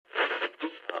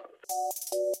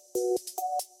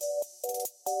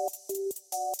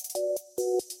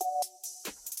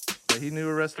He knew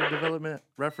Arrested Development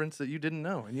reference that you didn't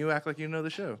know, and you act like you know the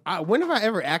show. When have I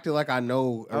ever acted like I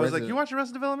know? I was like, "You watch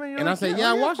Arrested Development?" You're and like, I said,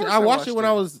 "Yeah, I watched it. I watched it when it.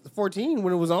 I was 14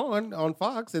 when it was on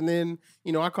Fox, and then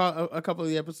I caught a couple of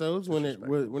the episodes when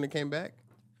it came back.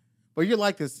 But you're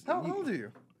like this. How old are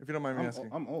you? If you don't mind me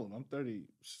asking. I'm old. I'm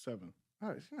 37. Oh,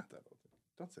 you're not that old.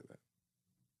 Don't say that.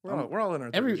 We're all in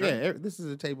our 30s, right? This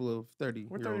is a table of 30.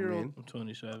 We're 30-year-old men. I'm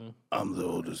 27. I'm the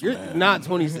oldest You're man. not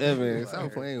 27.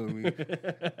 Stop playing with me.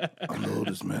 I'm the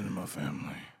oldest man in my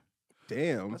family.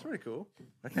 Damn. That's pretty cool.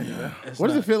 I can't do that. What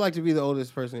does it feel like to be the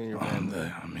oldest person in your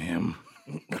family? I'm him.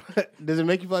 Does it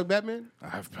make you feel like Batman? I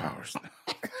have powers now.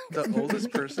 The oldest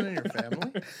person in your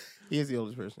family? He is the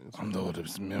oldest person. I'm the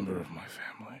oldest member of my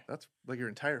family. That's like your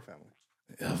entire family.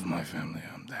 Of my family,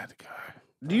 I'm that guy.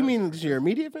 Do you mean your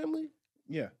immediate family?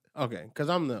 Yeah. Okay, because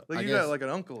I'm the. Like got like an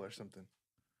uncle or something.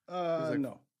 Like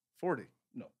no. 40.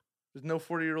 No. There's no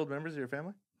 40-year-old members of your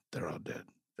family? They're all dead.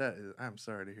 That is. I'm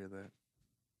sorry to hear that.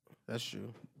 That's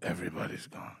true. Everybody's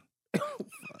gone.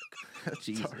 That's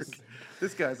Jesus. dark.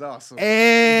 This guy's awesome.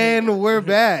 And we're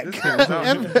back. This guy's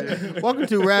awesome, dude. Welcome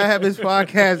to Rad Habits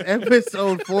Podcast,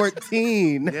 episode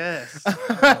 14. Yes.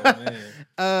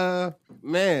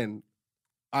 Man,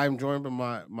 I'm joined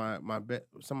by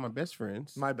some of my best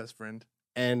friends. My best friend.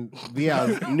 And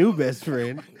Via's new best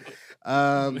friend.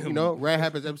 Rad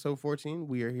Habits episode 14.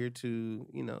 We are here to,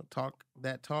 talk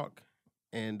that talk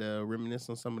and reminisce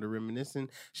on some of the reminiscing.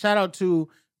 Shout out to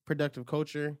Productive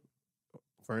Culture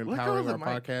for empowering our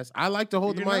podcast. I like to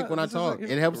hold the mic when I talk.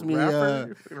 It helps me.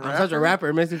 I'm such a rapper.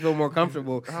 It makes me feel more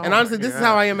comfortable. And honestly, this is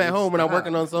how I am at home when I'm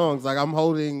working on songs. Like I'm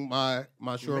holding my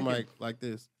Shure mic like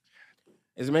this.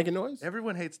 Is it making noise?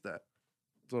 Everyone hates that.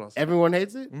 That's what I'll say. Everyone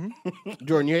hates it? Mm-hmm.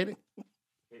 Jordan, you hate it?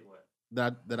 Hate what?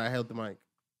 That I held the mic.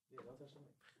 Yeah, don't touch the mic.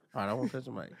 All right, I won't touch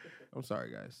the mic. I'm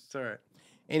sorry, guys. It's all right.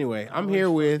 Anyway, I'm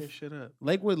here with Shut up.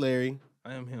 Lakewood Larry.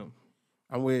 I am him.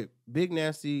 I'm with Big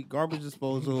Nasty, Garbage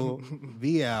Disposal,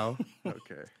 VL.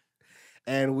 Okay.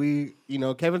 And we,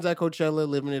 Kevin's at Coachella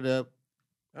living it up.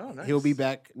 Oh, nice. He'll be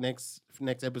back next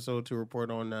episode to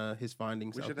report on his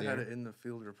findings. We out should have there. had an in the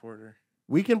field reporter.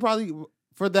 We can probably,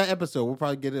 for that episode, we'll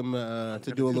probably get him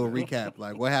to do a little recap.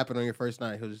 Like, what happened on your first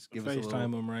night? He'll just give us a little.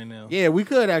 FaceTime him right now. Yeah, we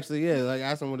could actually. Yeah, like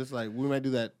ask him what it's like. We might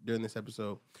do that during this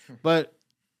episode. But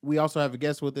we also have a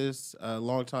guest with us, a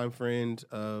longtime friend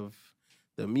of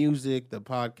the music, the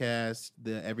podcast,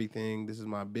 the everything. This is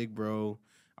my big bro,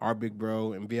 our big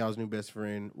bro, and VL's new best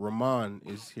friend, Ramon,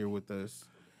 is here with us.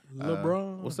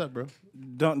 LeBron. What's up, bro?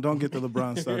 Don't get the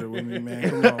LeBron started with me, man.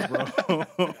 Come on,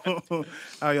 bro.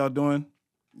 How y'all doing?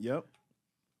 Yep.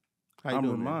 How you I'm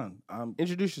doing, Ramon. man?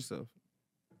 Introduce yourself.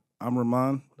 I'm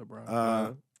Ramon.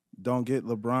 LeBron. Don't get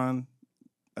LeBron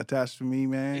attached to me,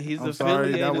 man. He's I'm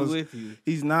sorry. affiliated with you.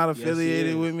 He's not Yes, he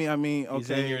affiliated is. with me. I mean, okay. He's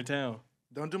in your town.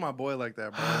 Don't do my boy like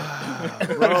that,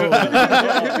 bro.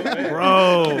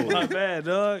 Bro. My bad,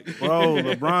 dog. Bro,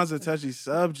 LeBron's a touchy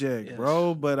subject, Yes.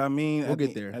 bro. But I mean, We'll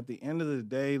get there. At the end of the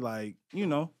day, like, I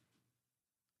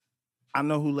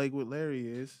know who Lakewood Larry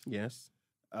is. Yes.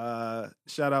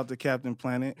 Shout out to Captain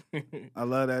Planet. I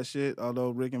love that shit,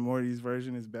 although Rick and Morty's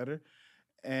version is better.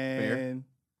 And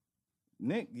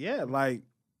Nick, yeah, like,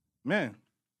 man,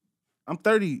 I'm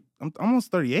 30. I'm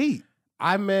almost 38.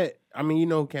 You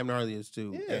know who Cam Gnarly is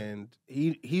too. Yeah. And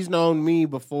he's known me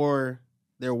before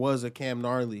there was a Cam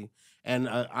Gnarly. And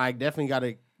I definitely got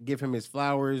to give him his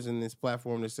flowers and this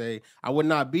platform to say, I would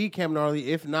not be Cam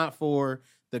Gnarly if not for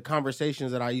the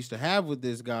conversations that I used to have with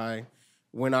this guy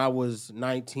when I was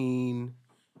 19,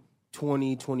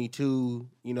 20, 22.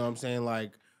 You know what I'm saying?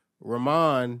 Like,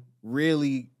 Ramon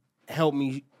really helped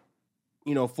me,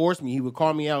 force me. He would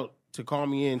call me out to call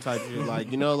me in type shit. Like,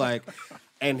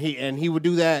 and he would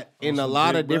do that in a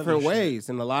lot of different ways.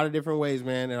 In a lot of different ways,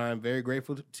 man. And I'm very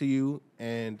grateful to you.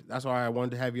 And that's why I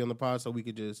wanted to have you on the pod so we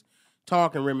could just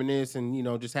talk and reminisce and,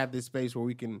 just have this space where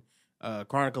we can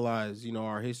chronicleize,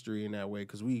 our history in that way.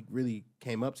 Because we really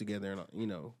came up together. And,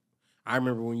 I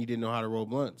remember when you didn't know how to roll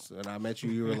blunts. And I met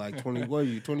you were like 20, what are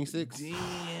you, 26? Damn,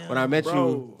 when I met Bro.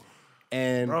 you.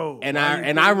 And Bro,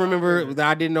 I remember that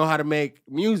I didn't know how to make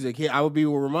music. I would be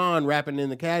with Ramon rapping in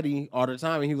the caddy all the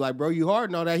time, and he was like, "Bro, you hard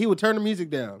and all that." He would turn the music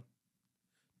down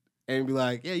and be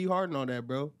like, "Yeah, you hard and all that,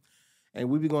 bro." And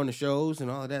we'd be going to shows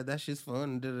and all of that. That shit's fun.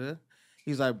 And da-da-da.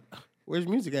 He's like, "Where's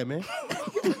your music at, man?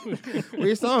 Where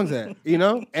your songs at?"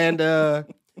 And I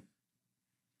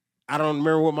don't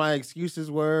remember what my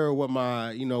excuses were or what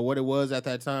my what it was at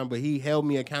that time, but he held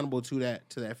me accountable to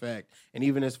that fact. And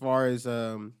even as far as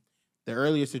the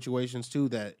earlier situations too,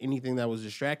 that anything that was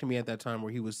distracting me at that time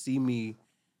where he would see me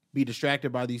be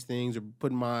distracted by these things or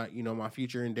putting my my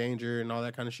future in danger and all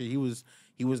that kind of shit. He was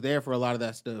there for a lot of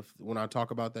that stuff when I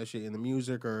talk about that shit in the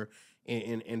music or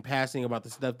in passing about the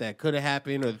stuff that could have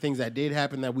happened or the things that did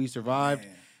happen that we survived.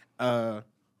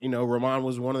 Ramon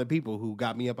was one of the people who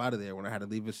got me up out of there when I had to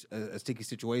leave a sticky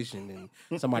situation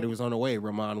and somebody was on the way.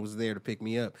 Ramon was there to pick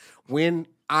me up. When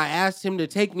I asked him to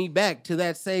take me back to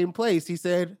that same place, he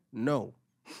said no.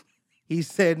 He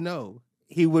said no.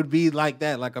 He would be like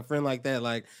that, like a friend like that.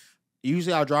 Like,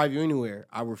 usually I'll drive you anywhere.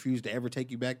 I refuse to ever take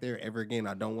you back there ever again.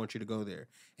 I don't want you to go there.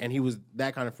 And he was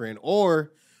that kind of friend.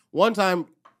 Or one time,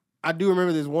 I do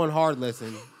remember this one hard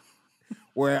lesson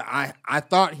where I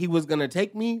thought he was going to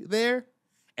take me there.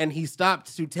 And he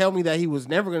stopped to tell me that he was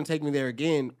never going to take me there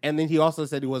again. And then he also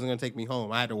said he wasn't going to take me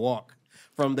home. I had to walk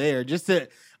from there just to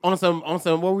on some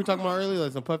what were we talking about earlier?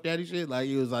 Like some Puff Daddy shit. Like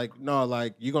he was like, no,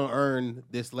 like you're going to earn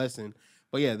this lesson.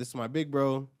 But yeah, this is my big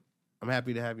bro. I'm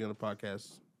happy to have you on the podcast.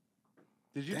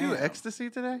 Did you do ecstasy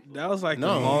today? That was like the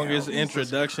longest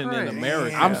introduction in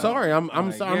America. I'm sorry. I'm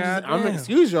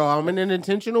excuse y'all. I'm in an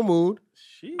intentional mood.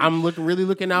 Sheesh. I'm really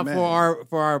looking out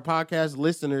for our podcast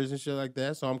listeners and shit like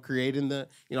that. So I'm creating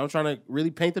I'm trying to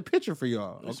really paint the picture for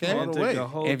y'all. Okay,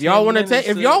 if y'all want to take,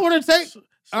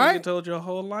 all right. You told your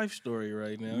whole life story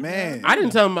right now, man. I didn't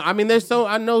tell him. I mean,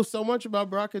 I know so much about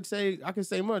bro. I could say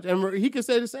much, and he could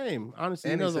say the same.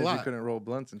 Honestly, and he knows a lot. You couldn't roll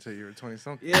blunts until you were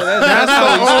 20-something. Yeah, that's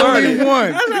the only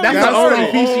one. That's the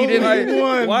only piece he didn't.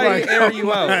 Why he aired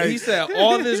you out? He said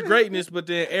all this greatness, but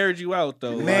then aired you out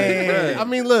though. Man, I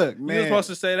mean, look, you were supposed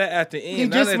to say that at the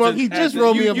end. He just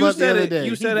rolled me a blunt the other day.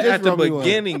 You said it at the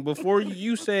beginning before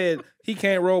you said he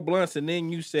can't roll blunts, and then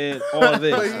you said all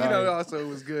this. But also it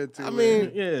was good too. I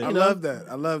mean, yeah, I love that.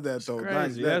 I love that though.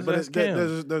 Crazy. But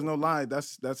there's no lie.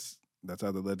 That's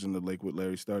how the legend of Lakewood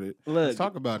Larry started. Let's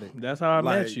talk about it. That's how I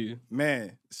met you,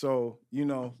 man. So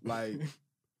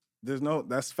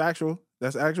that's factual.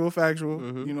 That's actual factual.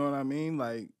 Mm-hmm. You know what I mean?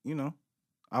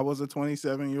 I was a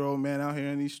 27-year-old man out here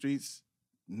in these streets,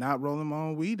 not rolling my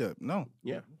own weed up. No.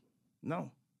 Yeah.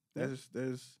 No. There's.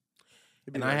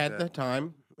 And I had the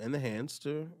time and the hands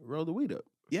to roll the weed up.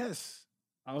 Yes.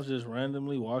 I was just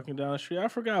randomly walking down the street. I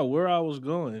forgot where I was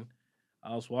going.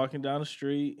 I was walking down the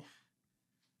street.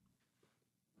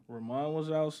 Ramon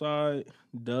was outside.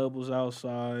 Dub was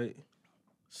outside.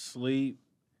 Sleep.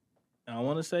 And I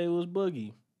want to say it was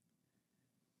Boogie.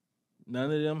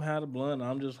 None of them had a blunt.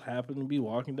 I'm just happened to be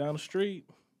walking down the street.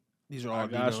 These are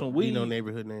all some weed.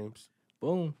 neighborhood names.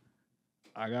 Boom.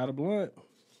 I got a blunt.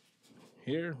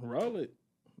 Here, roll it.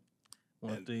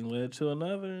 One thing led to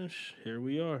another, and here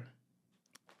we are.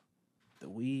 The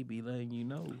weed be letting you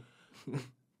know.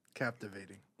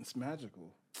 Captivating. It's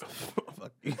magical.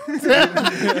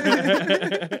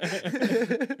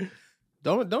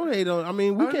 Don't hate on. I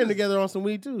mean, we came together on some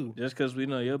weed too. Just because we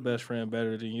know your best friend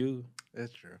better than you.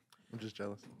 That's true. I'm just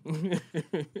jealous.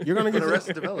 You're gonna get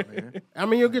Arrested Development. Yeah? I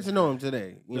mean, you'll get to know him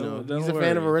today. Don't he's a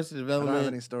fan of Arrested Development. I don't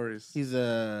have any stories. He's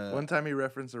one time he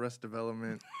referenced Arrested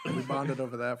Development. We bonded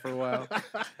over that for a while.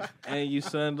 And you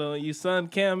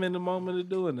sunned Cam in the moment of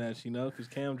doing that, because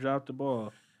Cam dropped the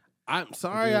ball. I'm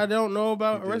sorry, I don't know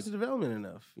about Arrested Development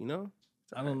enough.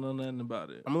 I don't know nothing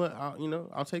about it.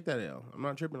 I'll take that L. I'm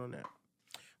not tripping on that.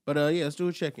 But let's do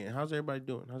a check-in. How's everybody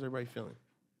doing? How's everybody feeling?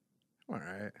 All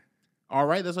right. All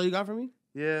right, that's all you got for me?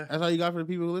 Yeah. That's all you got for the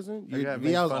people who listen?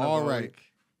 VL's all right.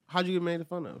 How'd you get made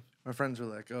fun of? My friends were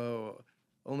like, oh,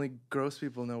 only gross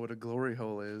people know what a glory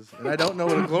hole is. And I don't know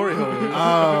what a glory hole is.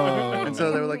 Oh. And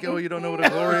so they were like, oh, you don't know what a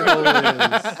glory hole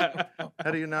is.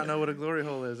 How do you not know what a glory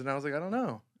hole is? And I was like, I don't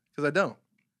know. Because I don't.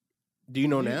 Do you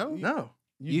know now? No.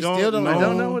 You still don't know? I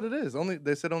don't know what it is.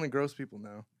 They said only gross people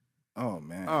know. Oh,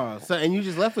 man. Oh, so and you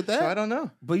just left with that? So I don't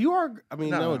know. But you are,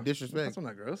 no disrespect. That's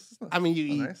not gross. I mean, you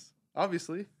eat. Nice.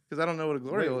 Obviously, because I don't know what a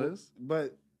glory hole is.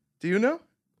 But do you know?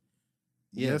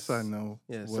 Yes, I know.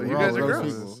 Yes. So you guys are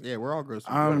gross people. Yeah, we're all gross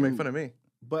people. You want to make fun of me?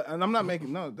 And I'm not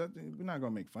making we're not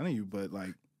gonna make fun of you. But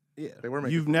they were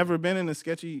making. You've never been in a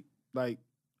sketchy, a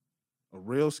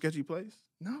real sketchy place?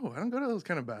 No, I don't go to those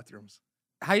kind of bathrooms.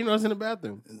 How you know it's in the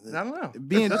bathroom? I don't know.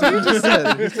 That's what you just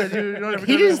said. He said you don't ever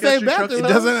he didn't say bathroom. It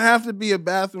doesn't have to be a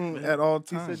bathroom at all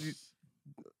times. He said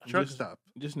truck stop.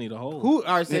 Just need a hole. Who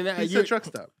are saying that? He said truck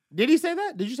stop. Did he say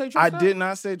that? Did you say truck stop? I did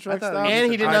not say truck stop. And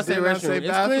he did not say restroom. It's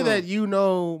bathroom. clear that you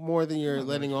know more than you're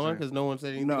letting on because no one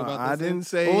said anything about this. I didn't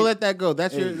say. But we'll let that go.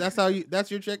 That's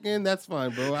your check-in. That's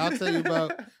fine, bro. I'll tell you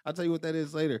what that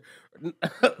is later.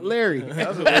 Larry. That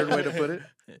was a weird way to put it.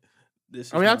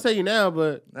 I'll tell you now,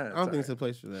 but I don't think it's a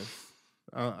place for that.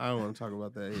 I don't want to talk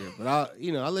about that here, but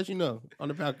I'll let you know on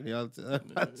the balcony.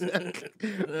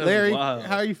 Larry,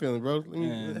 how are you feeling, bro?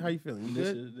 How are you feeling? You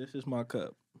good? This is my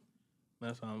cup.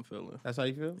 That's how I'm feeling. That's how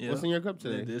you feel? Yeah. What's in your cup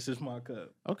today? This is my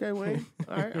cup. Okay, Wayne.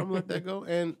 All right, I'm gonna let that go.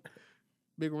 And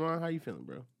Big Ramon, how you feeling,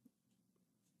 bro?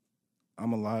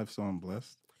 I'm alive, so I'm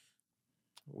blessed.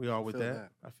 We all with feel that.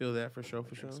 that. I feel that for sure,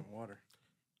 for Drink sure. some water.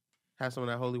 Have some of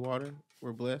that holy water.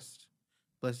 We're blessed.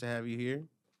 Blessed to have you here.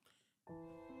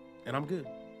 And I'm good.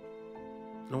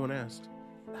 No one asked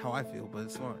how I feel, but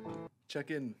it's fine. Check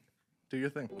in. Do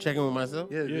your thing. Checking with myself.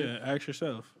 Yeah, dude. Yeah, ask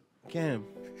yourself. Cam,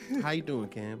 how you doing,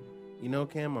 Cam? You know,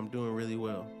 Cam, I'm doing really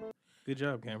well. Good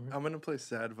job, Cameron. I'm gonna play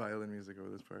sad violin music over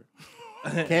this part.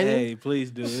 Can you? Hey,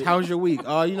 please do it. How was your week?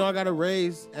 Oh, you know, I got a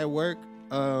raise at work.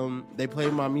 They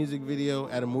played my music video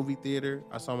at a movie theater.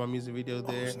 I saw my music video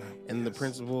there, snap. and the Yes.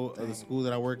 principal of the school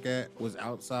that I work at was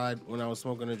outside when I was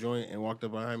smoking a joint and walked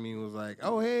up behind me and was like,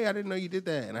 "Oh, hey, I didn't know you did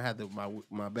that." And I had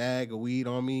my bag of weed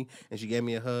on me, and she gave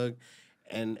me a hug.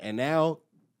 And now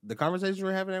the conversation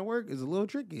we're having at work is a little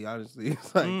tricky. Honestly,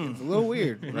 it's like it's a little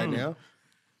weird right now.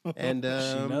 And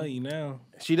She know you now.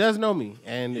 she does know me,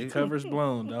 and Your cover's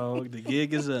blown, dog. The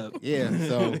gig is up. yeah,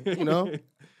 so you know,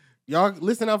 y'all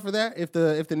listen out for that. If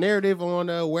the narrative on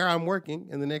where I'm working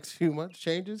in the next few months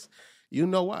changes, you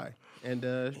know why. And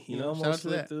He you know, shout out almost to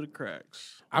slipped that. through the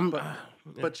cracks. I'm,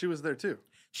 But she was there too.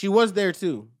 she was there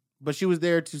too, but she was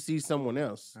there to see someone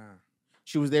else. Ah.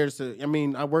 She was there to. I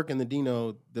mean, I work in the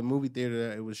Dino, the movie theater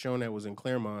that it was shown at was in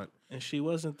Claremont. And she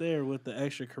wasn't there with the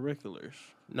extracurriculars.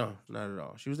 No, not at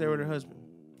all. She was there with her husband.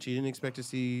 She didn't expect to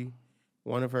see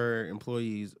one of her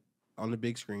employees on the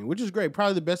big screen, which is great.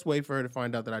 Probably the best way for her to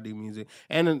find out that I do music.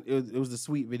 And it was the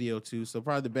sweet video too. So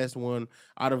probably the best one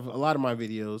out of a lot of my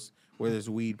videos where there's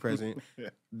weed present.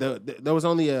 There was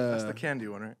only a. That's the candy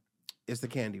one, right? It's the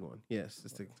candy one. Yes,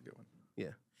 it's the That's a good one.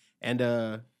 and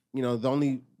you know, the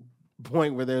only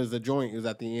point where there's a joint is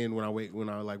at the end when I wake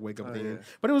up at the end. Yeah.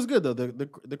 But it was good though.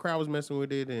 The crowd was messing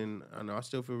with it, and I know I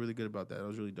still feel really good about that. It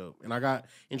was really dope. And I got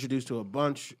introduced to a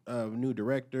bunch of new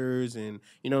directors, and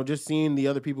you know, just seeing the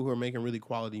other people who are making really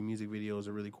quality music videos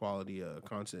or really quality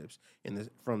concepts in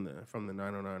the from the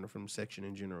 909 or from the section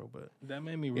in general. But That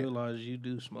made me realize you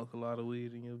do smoke a lot of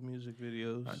weed in your music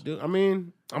videos. I do. I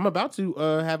mean, I'm about to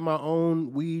have my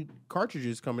own weed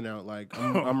cartridges coming out. Like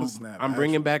I'm Snap. I'm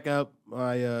bringing back up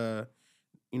my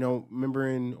you know, remember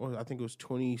in I think it was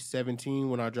 2017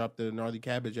 when I dropped the Gnarly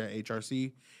Cabbage at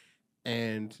HRC,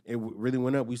 and it really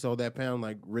went up. We sold that pound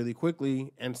like really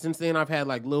quickly, and since then I've had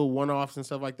like little one-offs and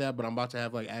stuff like that. But I'm about to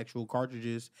have like actual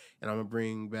cartridges, and I'm gonna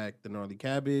bring back the Gnarly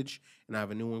Cabbage, and I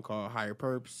have a new one called Higher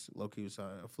Purpose. Low-key was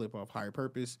a flip off Higher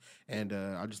Purpose, and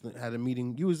I just had a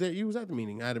meeting. You was there. You was at the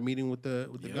meeting. I had a meeting with the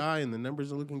guy, and the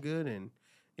numbers are looking good, and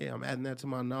yeah, I'm adding that to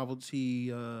my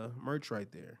novelty merch right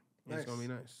there. Nice. It's gonna be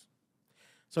nice.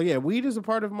 So yeah, weed is a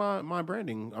part of my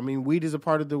branding. I mean, weed is a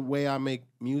part of the way I make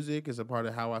music. It's a part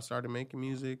of how I started making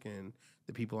music, and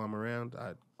the people I'm around.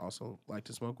 I also like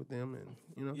to smoke with them, and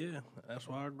you know, Yeah, that's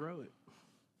why I grow it.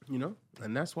 you know,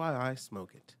 and that's why I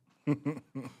smoke it.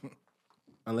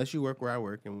 Unless you work where I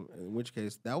work, in which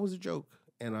case that was a joke,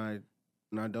 and I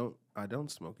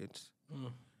don't smoke it.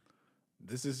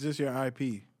 This is just your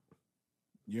IP.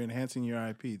 You're enhancing your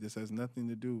IP. This has nothing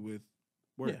to do with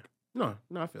work. Yeah. No,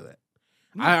 I feel that.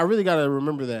 I really got to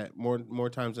remember that more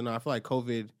times than not. I feel like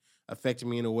COVID affected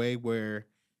me in a way where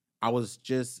I was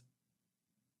just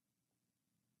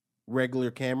regular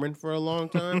Cameron for a long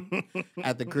time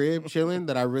at the crib chilling,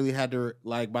 that I really had to,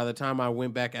 like, by the time I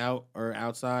went back out or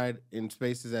outside in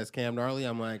spaces as Cam Gnarly,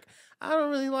 I'm like, I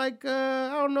don't really like,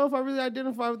 I don't know if I really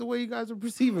identify with the way you guys are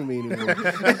perceiving me anymore.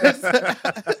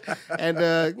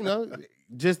 And, you know,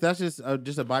 that's just a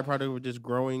byproduct of just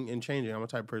growing and changing. I'm a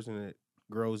type of person that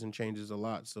grows and changes a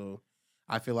lot. So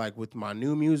I feel like with my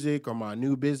new music or my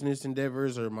new business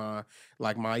endeavors or my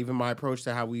approach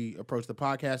to how we approach the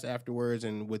podcast afterwards,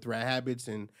 and with Rat Habits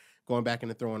and going back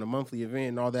into throwing a monthly event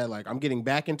and all that, like I'm getting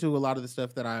back into a lot of the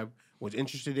stuff that I was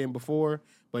interested in before,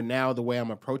 but now the way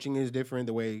I'm approaching it is different.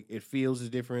 The way it feels is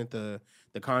different. The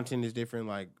content is different.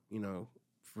 Like, you know,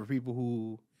 for people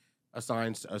who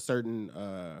assign a certain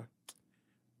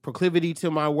proclivity to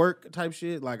my work type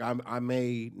shit, like I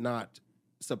may not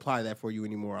supply that for you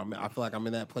anymore. I feel like I'm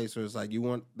in that place where it's like, you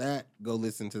want that, go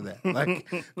listen to that. Like,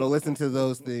 go listen to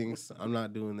those things. I'm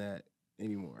not doing that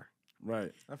anymore.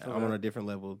 Right. I'm on a different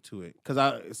level to it.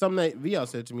 Because something that VL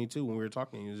said to me too when we were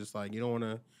talking, he was just like, you don't want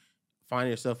to find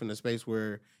yourself in a space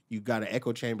where you got an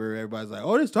echo chamber. Everybody's like,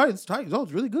 oh, it's tight. Oh,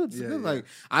 it's really good. It's good. Like,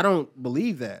 I don't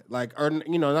believe that. Like, or,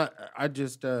 you know, not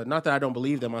that I don't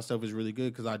believe that my stuff is really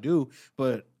good, because I do.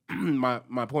 But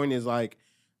my point is, like,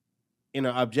 in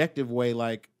an objective way,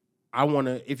 like, I want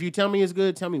to. If you tell me it's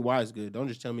good, tell me why it's good. Don't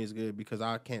just tell me it's good because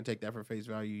I can't take that for face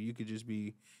value. You could just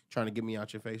be trying to get me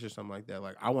out your face or something like that.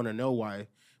 Like I want to know why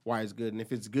it's good, and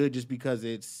if it's good just because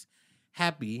it's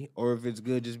happy, or if it's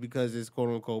good just because it's quote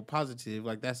unquote positive,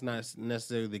 like that's not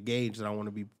necessarily the gauge that I want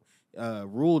to be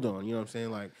ruled on. You know what I'm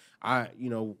saying? Like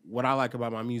what I like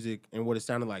about my music and what it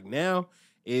sounded like now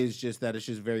is just that it's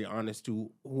just very honest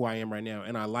to who I am right now,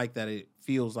 and I like that it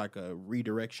feels like a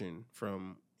redirection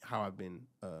from how I've been,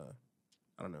 I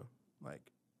don't know, like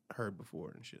heard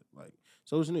before and shit. Like,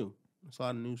 so it's new. It's a lot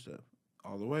of new stuff.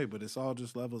 All the way, but it's all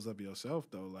just levels of yourself,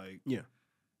 though. Like, yeah,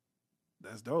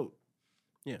 that's dope.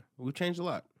 Yeah, we've changed a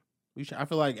lot. I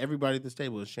feel like everybody at this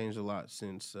table has changed a lot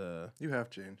since. You have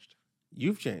changed.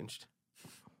 You've changed.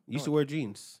 You used to wear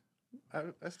jeans.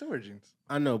 I still wear jeans.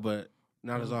 I know, but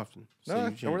not as often. So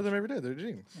No, I wear them every day. They're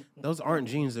jeans. Those aren't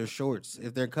jeans. They're shorts.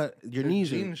 If they're cut, your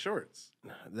knees jean shorts.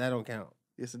 That don't count.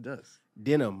 Yes, it does.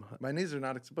 Denim. My knees are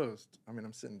not exposed. I mean,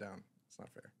 I'm sitting down. It's not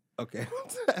fair. Okay.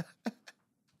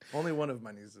 Only one of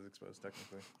my knees is exposed,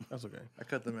 technically. That's okay. I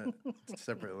cut them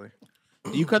separately.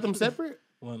 Do you cut them separate?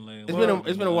 One leg.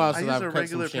 It's been a while I since use I've a cut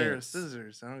regular some pair of shants.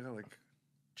 scissors. I don't got like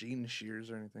jean shears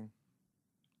or anything.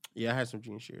 Yeah, I had some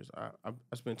jean shears. I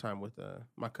spent time with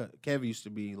my Kev used to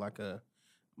be like a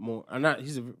more.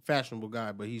 He's a fashionable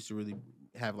guy, but he used to really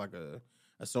have like a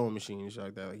sewing machine and shit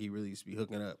like that. Like he really used to be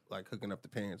hooking up the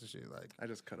pants and shit. Like I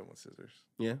just cut them with scissors.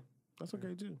 Yeah, that's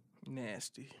okay too.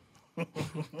 Nasty.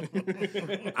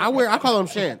 I call them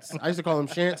shants. I used to call them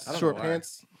shants, short why.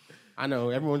 pants. I know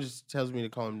everyone just tells me to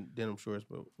call them denim shorts,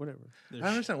 but whatever. I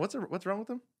understand. What's wrong with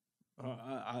them?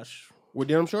 With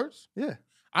denim shorts? Yeah.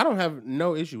 I don't have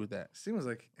no issue with that. Seems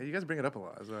like you guys bring it up a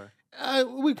lot. That's why.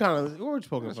 We're just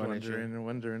poking I was fun at you.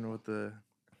 wondering what the.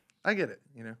 I get it.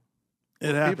 You know,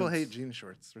 It happens. people hate jean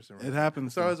shorts for some reason. It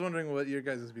happens. So I was wondering what your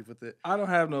guys' beef with it. I don't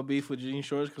have no beef with jean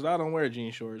shorts because I don't wear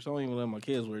jean shorts. I don't even let my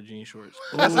kids wear jean shorts.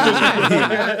 You got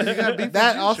beef with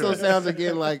That jean also shorts. sounds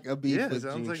again like a beef Yeah, with it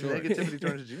sounds jean like shorts. negativity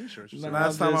towards jean shorts. No,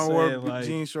 Last I'm time I just wore saying, like,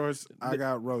 jean shorts, I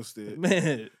got roasted.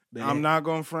 Man, I'm not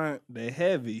gonna front. They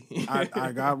heavy.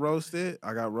 I got roasted.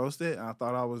 And I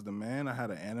thought I was the man. I had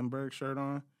an Annenberg shirt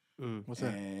on. What's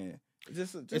that? And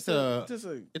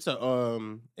It's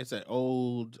an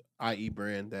old IE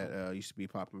brand that used to be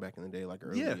popping back in the day, like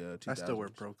early. Yeah, 2000s. I still wear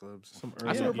pro clubs. Some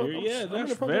I still early wear gear. Pro Yeah, Clubs. I'm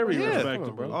that's in Pro very Clubs. Yeah,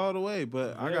 respectable. bro. all the way,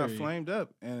 but I got Very. flamed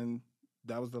up, and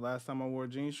that was the last time I wore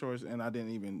jean shorts, and I didn't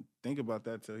even think about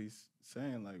that till he's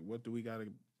saying like, "What do we got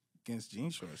against jean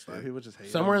shorts?" Yeah, Like, people just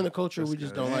hate Somewhere in them. the culture, we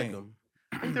just don't like Dang. them.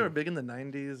 I think they were big in the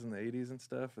 90s and the 80s and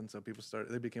stuff, and so people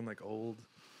they became like old.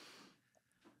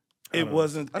 I it don't know.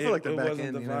 wasn't. I feel like they're it back wasn't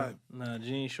in, the you know? vibe. Nah,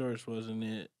 jean shorts wasn't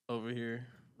it over here.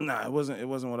 Nah, it wasn't. It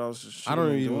wasn't what I was. Just I don't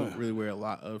shooting even doing. really wear a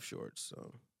lot of shorts,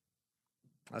 so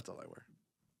That's all I wear.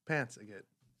 Pants, I get.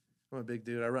 I'm a big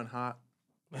dude. I run hot.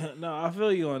 No, I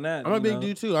feel you on that. I'm a you big know?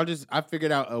 dude too. I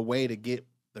figured out a way to get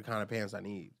the kind of pants I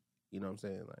need. You know what I'm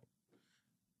saying? Like,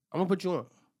 I'm gonna put you on.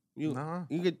 Nah.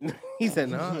 You get. He said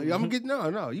no. I'm gonna get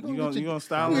no. You You gonna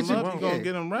style you them get up? your- You gonna yeah.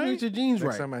 get them You right? get your jeans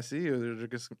Next right. time I see you, they're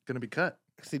just gonna be cut.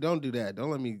 See, don't do that. Don't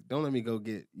let me go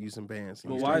get you some pants.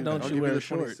 But You why start- don't I'll you give wear the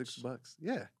shorts? $26.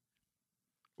 Yeah.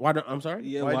 Why don't? I'm sorry.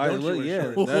 Yeah, Why why? don't you wear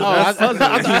Yeah, shorts? that's Oh,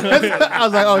 I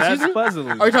was like, oh, excuse that's me?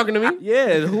 puzzling. Are you talking to me?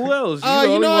 Yeah, who else? Oh, You the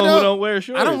you only know I one who don't- don't wear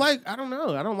shorts. I don't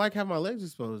know. I don't like having my legs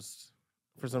exposed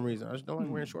for some reason. I just don't like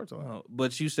wearing shorts on. Oh,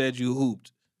 but you said you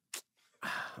hooped.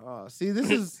 Oh, see, this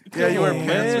is. Yeah, you wear Come on,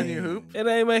 pants when man. you hoop. It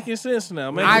ain't making sense now.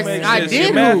 Make I it make sense. did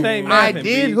Your math hoop. ain't I mathing,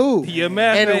 did B. hoop. Your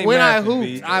math And ain't when I mathing, hooped,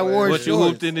 B. I wore What you hooped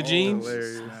shorts. in the jeans?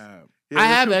 Hilarious. Snap. Yeah, I you're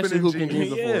have hooping actually in hooped in jeans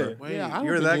jeans. before. Yeah. Wait, I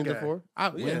you're hooped in that jeans guy. before.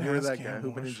 Yeah, you're Ass that guy can't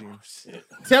hooping in wear jeans.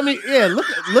 Tell me, yeah.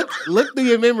 Look through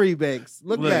your memory banks.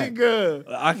 Look Look. back. Nigga.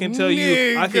 I can tell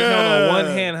you, I can count on one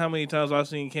Nigga. hand how many times I've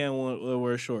seen Cam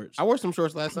wear shorts. I wore some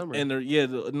shorts last summer. And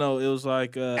no, it was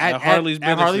like At at Harley's at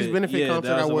benefit. Harley's Benefit yeah, concert,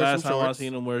 that was I the wore last some time I shorts.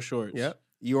 seen him wear shorts. Yep,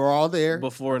 you were all there.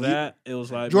 Before that, it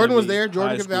was like Jordan was maybe there. Jordan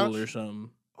high could school vouch. or something.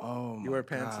 Oh, You wear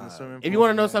pants in the swimming pool. If you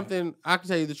want to know man. something, I can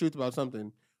tell you the truth about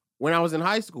something. When I was in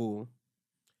high school,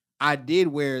 I did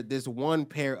wear this one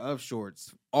pair of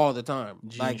shorts all the time.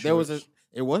 Jean like shorts.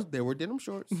 there were denim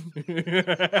shorts.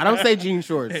 I don't say jean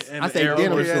shorts. And I say Air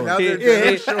denim Force. Yeah, shorts. now they're Yeah.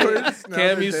 denim shorts. Now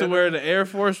Cam they're used to denim. wear the Air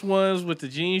Force Ones with the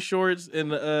jean shorts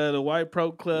and the white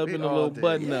pro club We and the all little did.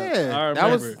 button up. Yeah, I that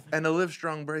was- remember. And a Live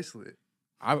Strong bracelet.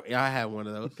 I had one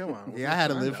of those. Come on. Yeah, I had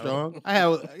a I Live know. Strong. I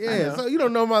know. so you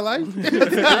don't know my life.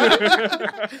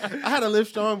 I had a Live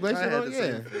Strong I bracelet had on. the Yeah,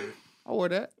 same thing. I wore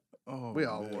that. Oh, We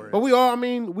all man. wore it. But we all, I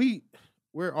mean,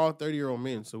 we're all 30-year-old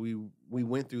men, so we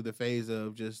went through the phase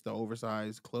of just the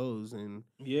oversized clothes, and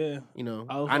Yeah. you know,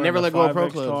 I was I wearing never the let go of 5X Pro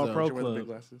tall Clubs. Though. Pro Did you wear the Club. big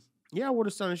glasses? Yeah, I wore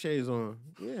the sun shades on.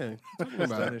 Yeah. Talking about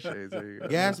Stunning shades. There you go.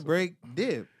 gas, brake,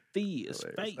 dip. Thea Hilarious.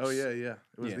 Space. Oh yeah. It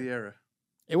was Yeah. the era.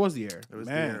 It was the era. It was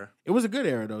Man. the era. It was a good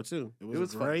era though too. It was,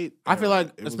 was fun. great. I feel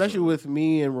like, It was especially a- with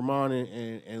me and Ramon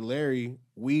and Larry,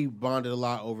 we bonded a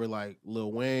lot over like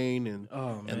Lil Wayne and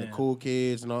Oh man. and the cool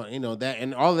kids and all that,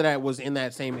 and all of that was in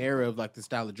that same era of like the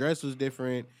style of dress was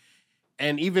different,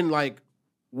 and even like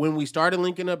when we started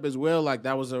linking up as well, like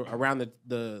that was around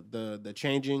the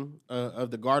changing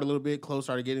of the guard a little bit. Clothes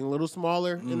started getting a little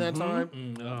smaller in that time.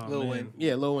 Oh, Lil man. Wayne.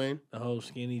 Yeah, Lil Wayne. The whole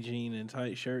skinny jean and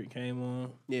tight shirt came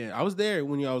on. Yeah, I was there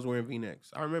when y'all was wearing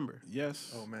V-necks. I remember.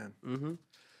 Yes. Oh man. Mm-hmm.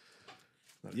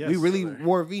 Yes. We really Hilarious.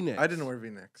 wore V-necks. I didn't wear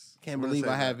V-necks. Can't I'm gonna believe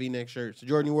say I have that. V-neck shirts.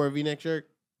 Jordan, you wore a V-neck shirt?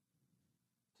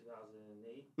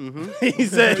 2008. Mm-hmm. he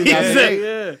said. He Yeah, said.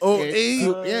 yeah. Oh, Yeah.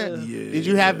 yeah. Yeah. Did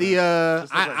you have the?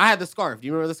 Just like- I had the scarf. Do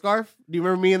you remember the scarf? Do you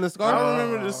remember me in the scarf? I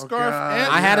remember Oh, the scarf. God.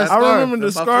 And, I had a I scarf. remember the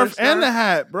The scarf muffler and the scarf?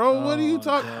 hat, bro. What are you Oh,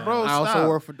 talking, God. bro? I also Stop.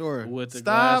 wore a fedora. With the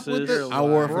Stop glasses. with the. I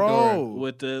wore a fedora. Bro.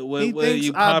 With the He where thinks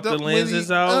you I pop the don't- when lenses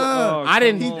he- out. Oh, I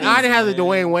didn't. come on, I didn't have the man.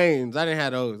 Dwayne Waynes. I didn't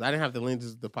have those. I didn't have the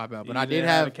lenses to pop out. But I You did didn't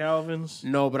have the Calvins.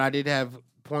 no. But I did have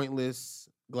pointless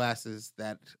glasses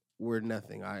that were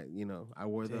nothing. I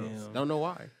wore those. Damn. Don't know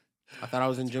why. I thought I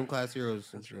was in gym class heroes.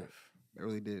 And That's shit. rough. I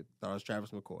really did. Thought I was Travis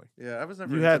McCoy. Yeah, I was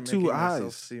never. You into had two making myself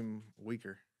eyes. Seem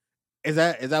weaker. Is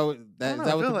that what I don't know, that I what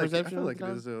feel the like, perception? I feel was like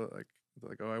at it the is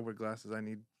like oh, I wear glasses. I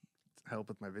need help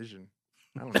with my vision.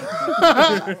 I don't know.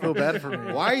 I feel bad for me.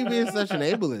 time? Why are you being such an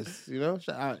ableist?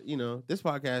 This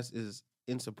podcast is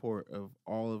in support of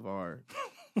all of our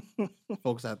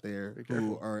folks out there Be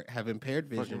who careful. have impaired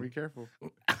Fucking vision. be careful.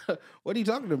 What are you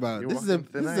talking about? You're This is a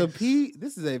walking thin this is a ice.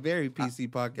 this is a very PC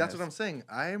podcast. That's what I'm saying.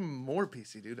 I'm more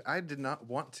PC, dude. I did not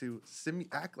want to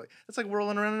act like it's like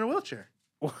rolling around in a wheelchair.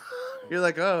 You're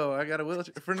like, oh, I got a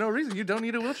wheelchair for no reason. You don't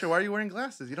need a wheelchair. Why are you wearing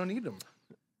glasses? You don't need them.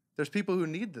 There's people who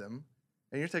need them,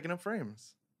 and you're taking up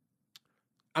frames.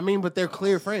 I mean, but they're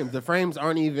clear frames. The frames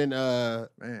aren't even Man,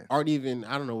 I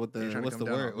don't know what You're trying to what's the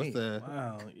come down word. on What's me. the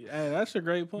Wow. Hey, that's a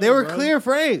great point. They were bro. clear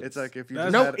frames. it's like if you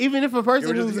That's- just no, had, even if a person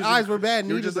just whose using- eyes were bad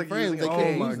you were needed just the like frames, using they a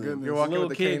couldn't cane. use them. goodness. You're A walking little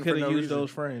with a cane kid for could have no used reason. those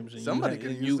frames. And Somebody you, could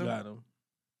and have you used them. got them.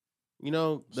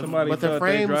 But Somebody the failed their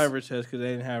frames, driver's test because they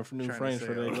didn't have new Trying to frames say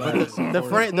for their it. glasses.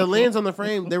 the lens on the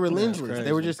frame, they were That's lensless.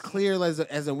 They were crazy. just clear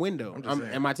as a window. I'm just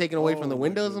saying. Am I taking away from the Oh my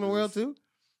windows in the world goodness. too?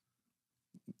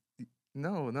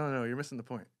 No, you're missing the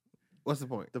point. What's the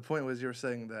point? The point was you were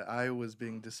saying that I was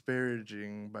being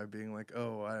disparaging by being like,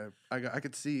 oh, I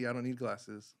could see, I don't need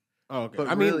glasses. Oh, okay. But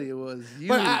I mean, really, it was you.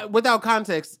 but without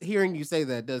context, hearing you say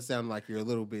that does sound like you're a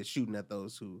little bit shooting at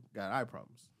those who got eye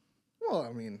problems. well,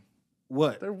 I mean,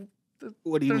 What?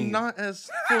 What do you they're mean? not as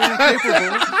fully capable.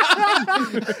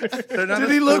 They're not Did as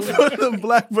he look fully- for the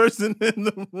black person in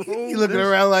the room? You looking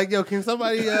around like, yo, can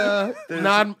somebody nod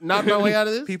my way out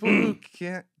of this? people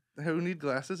who need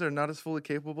glasses are not as fully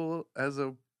capable as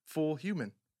a full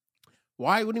human.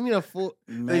 Why? What do you mean a full?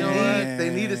 They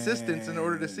need assistance in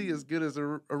order to see as good as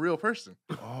a real person.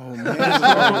 Oh A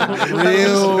man,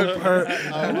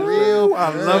 real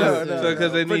I love person. it. So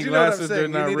because they But need you know what I'm glasses, they're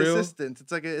saying? You not need real. assistance.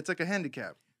 It's like a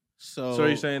handicap. So, So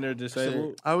you're saying they're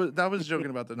disabled? I was joking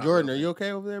about the not Jordan, are real you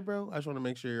okay over there, bro? I just want to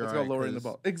make sure you're Let's all go right, lowering the 'cause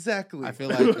ball. Exactly. I feel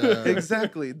like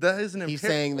exactly. That is an he's impair-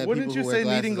 saying that Wouldn't people you who wear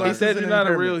say needing glasses- He glasses? said is you're an not a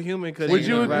impairment? real human because Would Saying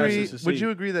you that agree? glasses to Would see. you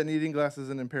agree that needing glasses is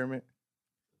an impairment?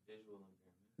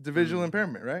 It's a visual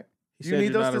impairment, right? He You said need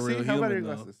you're those not to a see. real How about your human,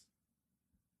 though. glasses?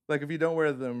 Like if you don't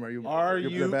wear them, Are they're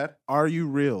you bad? Are you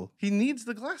real? He needs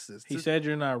the glasses. He to- said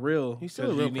you're not real. He's still a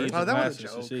 'cause real you need person. the Oh, that was a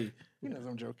glasses to joke. see. He knows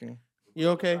I'm joking. You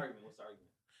okay? What's the argument?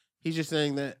 He's just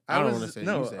saying that. I don't want to say.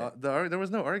 no. You say it. There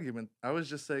was no argument. I was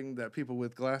just saying that people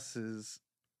with glasses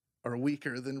are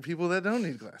weaker than people that don't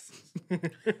need glasses.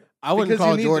 I wouldn't because you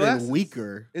call need Jordan glasses.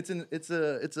 weaker. It's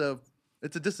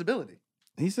a disability.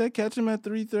 He said catch him at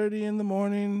 3:30 in the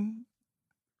morning.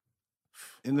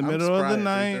 In the I'm middle of spry the at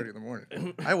night. 3:30 in the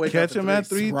morning. I wake Catch up him at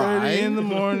 3. 3:30 in the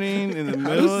morning. In the Who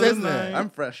middle of the says that? night. I'm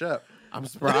fresh up. I'm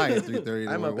spry at 3:30.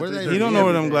 I'm up at What are they 3:30 He don't know where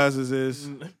every them day. glasses is.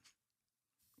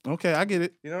 Okay, I get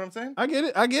it. You know what I'm saying? I get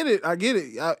it.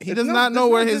 He It's does not- not know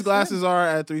it's where not his just glasses are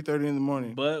at 3:30 in the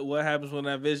morning. But what happens when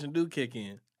that vision do kick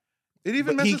in? It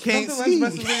even But he messes. can't Sometimes see.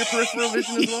 messes with your peripheral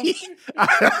vision as well.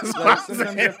 That's what Like, I'm sometimes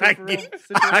saying. you have I peripheral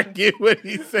get situation. what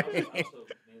he's saying. Also,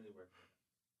 mainly work.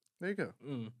 There you go.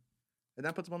 Mm. And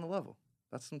that puts them on the level.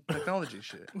 That's some technology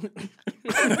shit.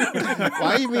 Why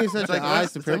are you being such It's an like eye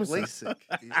it's like supremacist?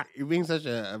 LASIK. You're being such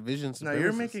a vision supremacist. No,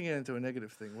 you're making it into a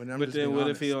negative thing. When I'm But just then being what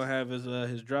honest. if he don't have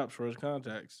his drops for his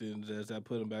contacts? And does that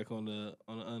put him back on the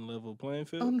unlevel playing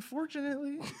field?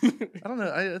 Unfortunately, I don't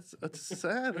know. It's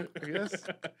sad, I guess.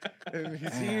 And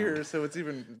he's here, so it's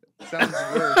even sounds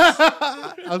worse.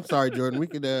 I'm sorry, Jordan. We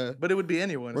could. But it would be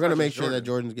anyone. We're gonna make sure that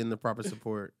Jordan's getting the proper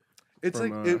support. It's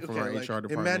from, like from our okay, HR like,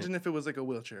 department. imagine if it was like a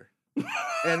wheelchair,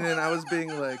 and then I was being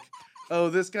like, "Oh,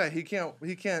 this guy he can't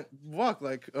walk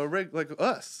like like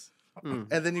us." Hmm.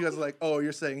 And then you guys are like, "Oh,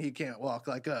 you're saying he can't walk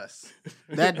like us?"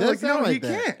 That I'm does like, sound no, like he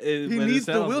that. can't. But He it needs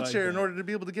the sounds like wheelchair in that. order to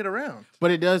be able to get around.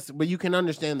 But it does. But you can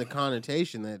understand the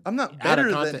connotation that I'm not out of better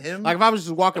than context. him. Like if I was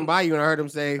just walking by you and I heard him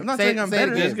say, I'm not say, saying I'm say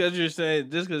better. it Just again.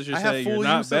 because you're I have saying full you're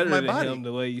not use of better my than body. him,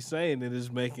 the way you saying it is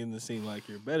making it seem like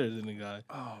you're better than the guy.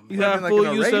 Oh, You man. have Like full in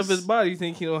a use of race, his body. You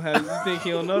think he don't have? You think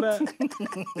he don't know that?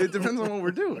 It depends on what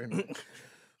we're doing.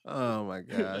 Oh my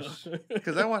gosh,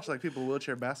 Because I watch like people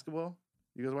wheelchair basketball.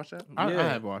 You guys watch that? I Yeah.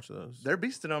 have watched those. They're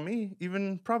beasting on me,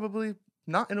 even probably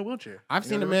not in a wheelchair. I've You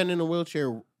seen know a what I mean? man in a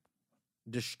wheelchair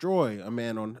destroy a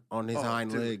man on his Oh,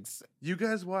 hind dude. legs. You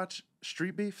guys watch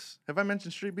Street Beefs? Have I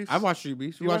mentioned Street Beefs? I watched Street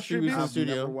Beefs. We You watched watch Street Street Beefs in the Beefs? I've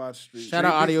never studio. watched Street. Shout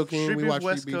out Audio King. Street We Beef watch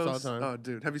West Street Beefs all Coast. the time. Oh,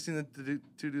 dude, have you seen the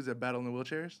two dudes that battle in the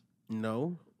wheelchairs?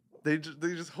 No. They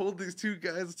just hold these two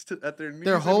guys at their knees.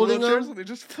 They're in holding wheelchairs, them? and they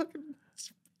just fucking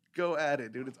go at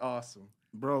it, dude. It's awesome.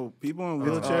 Bro, people in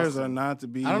That's wheelchairs awesome. are not to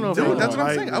be. I don't know if Dude, Dude, that's what I'm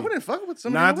saying. lightly. I wouldn't fuck with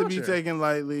somebody Not in to a be wheelchair. taken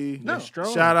lightly. No.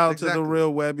 strong. Shout out Exactly. to the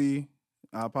real Webby.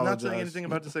 I I'm apologize. not saying anything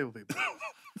about disabled people.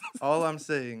 All I'm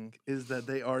saying is that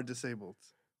they are disabled.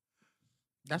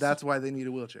 That's why they need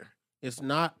a wheelchair. It's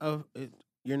not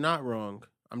you're not wrong.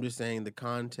 I'm just saying the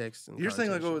context and You're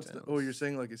saying like, oh, context you're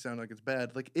saying like it sounds like it's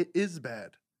bad. Like it is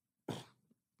bad.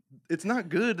 It's not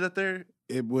good that they're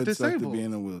It would suck to disabled. be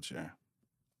in a wheelchair.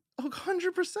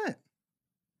 100%.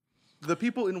 The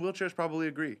people in wheelchairs probably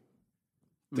agree.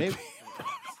 Maybe.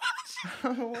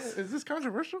 Is this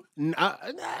controversial?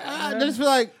 I just feel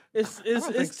like It's don't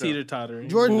think it's so. teeter tottering.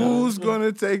 Jordan- Who's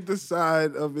gonna take the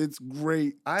side of it's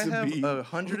great I to have be? a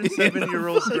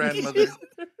 107-year-old grandmother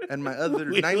and my other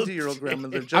 90-year-old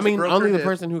grandmother. Just I mean broke only her the hip.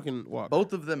 person who can walk.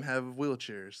 Both of them have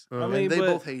wheelchairs. I And mean, they but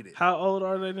both hate it. How old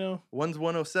are they now? One's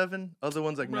 107, other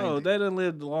one's like Bro, 90. they done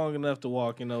lived long enough to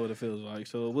walk and know what it feels like.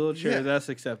 So a wheelchair, Yeah. that's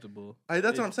acceptable.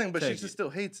 That's what I'm saying, but she Take just it. still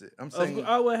hates it. I'm saying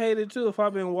I would hate it too if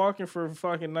I've been walking for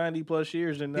fucking 90 plus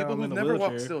years and now people I'm who've in a never wheelchair.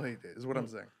 walked still hate it, is what I'm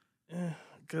saying.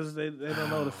 Because they don't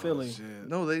know the feeling. Shit.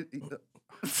 No, they.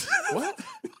 What?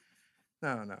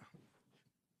 No.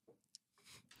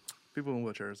 People in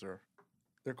wheelchairs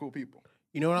they're cool people.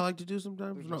 You know what I like to do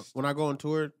sometimes? They're just- When I go on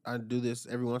tour, I do this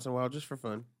every once in a while just for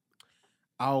fun.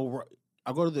 I'll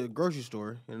go to the grocery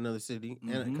store in another city,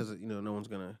 and because no one's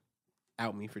gonna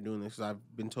out me for doing this. 'Cause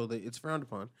I've been told that it's frowned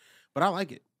upon, but I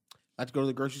like it. I like to go to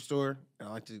the grocery store and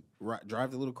I like to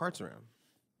drive the little carts around.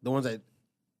 The ones that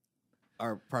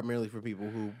are primarily for people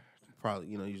who probably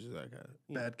usually like.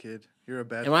 Bad kid. You're a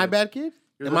bad. Am I a bad kid?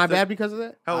 You're Am the I thick- bad because of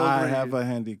that? How old I were have you? a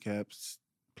handicap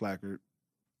placard.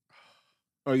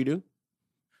 Oh, you do?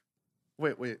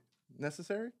 Wait.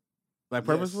 Necessary? Like Yes.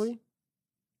 purposefully?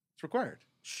 It's required.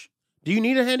 Do you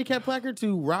need a handicap placard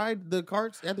to ride the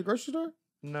carts at the grocery store?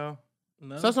 No.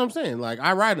 No? So that's what I'm saying. Like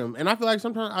I ride them, and I feel like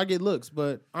sometimes I get looks,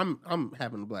 but I'm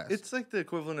having a blast. It's like the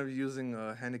equivalent of using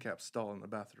a handicap stall in the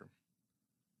bathroom.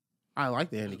 I like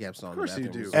the handicap stall. Of course you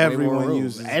do. Everyone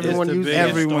uses it. Everyone It's the uses. biggest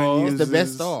Everyone stall. uses. It's the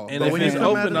best stall. And But if when it's you come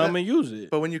out open, of I'm that- going to use it.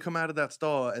 But when you come out of that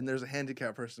stall and there's a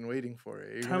handicapped person waiting for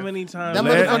it, you're How gonna- many times That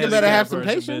has motherfucker a better have handicapped some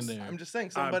person been patience. there? I'm just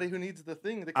saying, somebody who needs the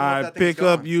thing. They come I up, that thing's pick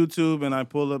up gone. YouTube and I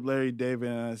pull up Larry David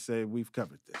and I say, "We've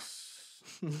covered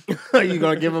this." You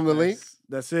gonna give them the link? Nice.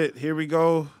 That's it. Here we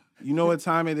go. You know what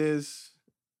time it is.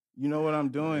 You know what I'm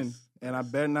doing. Nice. And I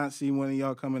better not see one of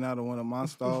y'all coming out of one of my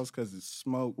stalls because it's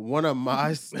smoke. One of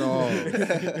my stalls.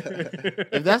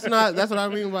 If that's what I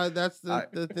mean by that's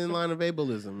the thin line of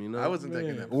ableism. You know, I wasn't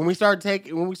thinking that. when we start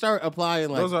applying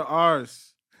like Those are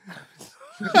ours.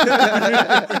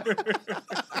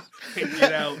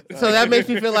 Get out. so that makes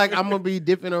me feel like I'm gonna be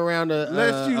dipping around a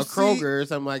Let you Kroger or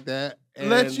something like that.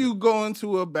 Let and- you go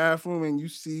into a bathroom and you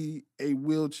see a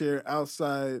wheelchair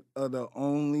outside of the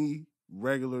only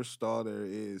regular stall there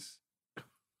is.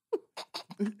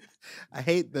 I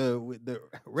hate the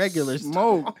regular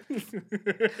Smoke.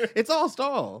 It's all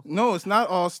stall. No, it's not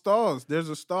all stalls. There's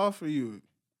a stall for you.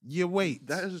 You wait.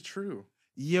 That is true.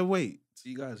 You wait.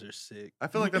 You guys are sick. I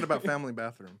feel like that about family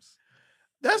bathrooms.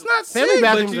 That's not Family sick.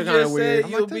 bathrooms But you are kind of just weird. said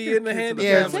I'm you'll like, be take in the your kids to the Yeah,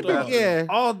 handicap family stall. yeah.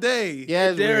 All day. Yeah,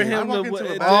 it's Dare weird. him I walk to into a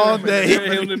dare bathroom all day,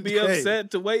 him to be every day.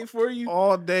 upset to wait for you.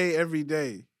 All day, every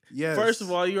day. Yes. First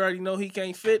of all, you already know he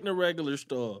can't fit in a regular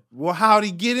store. well, how'd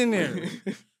he get in there?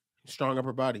 Strong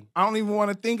upper body. I don't even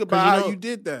want to think about how you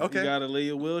did that. Okay. You gotta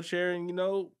leave a wheelchair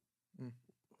and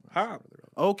hop.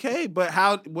 Okay, but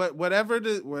whatever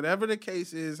the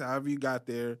case is, however you got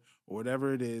there or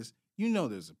whatever it is,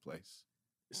 there's a place.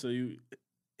 So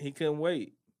he couldn't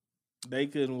wait. They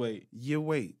couldn't wait. You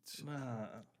wait.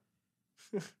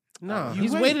 Nah. No, You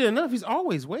he's wait. waited enough. He's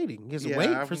always waiting. He has to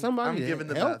wait for somebody I'm to giving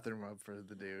the help. bathroom up for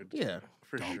the dude. Yeah.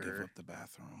 For Don't sure. give up the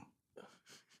bathroom.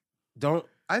 Don't.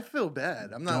 I feel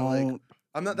bad. I'm not Don't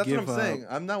I'm not. That's what I'm give saying.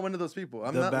 up I'm not one of those people.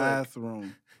 I'm the not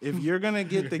bathroom. If you're gonna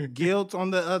get the guilt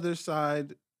on the other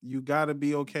side, you gotta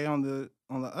be okay on the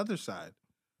other side.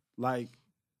 Like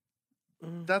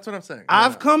That's what I'm saying.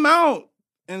 I've come out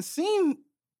and seen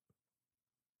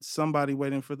somebody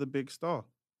waiting for the big stall,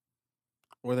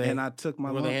 Were they? and I took my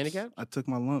were lumps. they handicapped? I took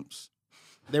my lumps.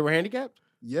 They were handicapped.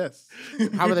 Yes.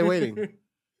 How were they waiting?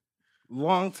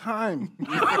 Long time.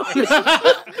 No,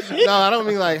 I don't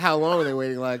mean like how long were they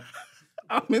waiting. Like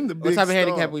I'm in the big what type of stall.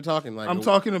 handicap we talking? Like I'm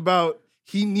talking about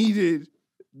he needed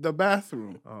the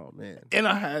bathroom, Oh man, and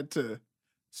I had to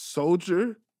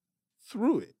soldier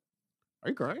through it. are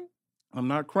you crying? I'm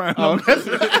not crying. Oh.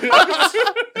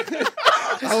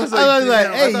 I was I was like,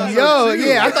 damn, I hey, thought yo, so too.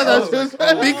 yeah, I thought that was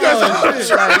Because I'm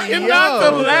trying not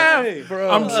to laugh. Bro.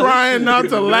 I'm trying not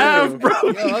to laugh, bro. Yo, I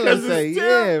was Because gonna say, it's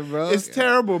terrible. yeah, bro. It's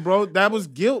terrible, bro. That was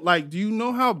guilt. Like, do you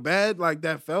know how bad like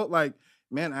that felt? Like,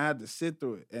 man, I had to sit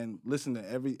through it and listen to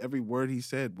every word he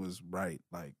said was right.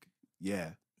 Like,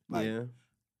 yeah. Like, Yeah.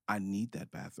 I need that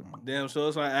bathroom. Damn, so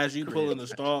it's like as you pulling the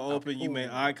stall open, you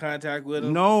make eye contact with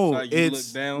him. No, like you it's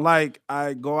look down. like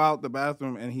I go out the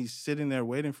bathroom and he's sitting there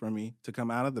waiting for me to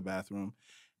come out of the bathroom,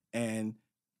 and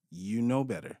you know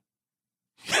better.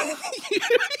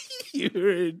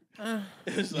 you're in,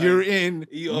 It's like, you're in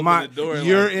you open my the door and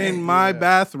you're like, in my yeah.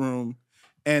 bathroom,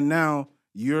 and now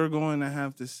you're going to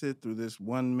have to sit through this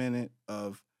 1 minute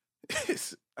of.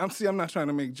 I'm not trying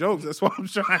to make jokes. That's why I'm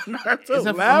trying not to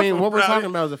laugh. I mean, what we're about talking it.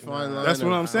 about is a fine line. That's what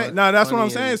of I'm saying. what's No, that's what I'm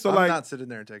funny saying. and- So I'm like, not sitting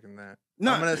there taking that.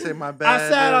 no, I'm gonna say my bad. I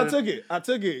said I dude. took it. I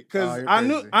took it Oh, because you're I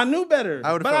knew crazy. I knew better.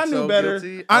 I would've but I felt knew so better.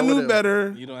 guilty. I I knew would've-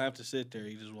 better. you don't have to sit there.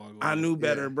 You just walk away. I knew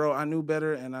better, Yeah. bro. I knew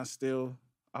better, and I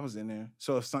was in there.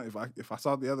 So if I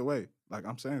saw it the other way, like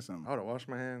I'm saying something. I would have washed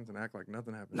my hands and act like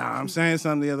nothing happened. Nah, I'm saying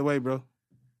something the other way, bro.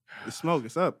 It's smoke.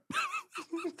 It's up.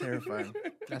 It's terrifying.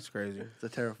 That's crazy. It's a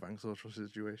terrifying social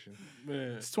situation.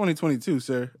 Man. It's 2022,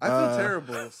 sir. I feel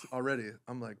terrible already.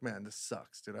 I'm like, man, this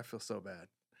sucks, dude. I feel so bad.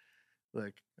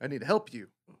 Like, I need to help you.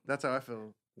 That's how I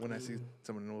feel when I see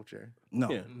someone in a wheelchair. No.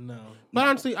 Yeah. No. But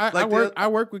honestly, I Like I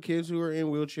work with kids who are in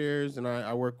wheelchairs, and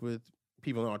I work with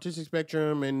people on the autistic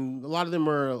spectrum, and a lot of them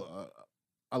are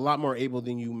a lot more able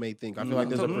than you may think. I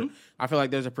feel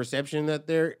like there's a perception that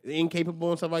they're incapable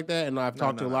and stuff like that. And I've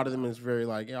talked to a lot of them, and it's very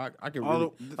like, yeah, I could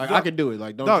really, I could do it.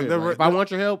 Like, don't Dog, trip. Like, if I want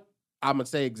your help, I'm gonna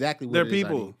say exactly what They're it is I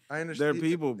people. need. I understand. They're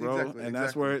people, bro. Exactly, and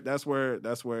exactly. that's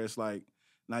where it's like,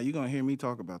 now you're gonna hear me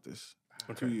talk about this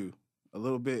to you a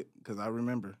little bit because I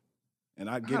remember. And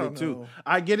I get don't it too. know.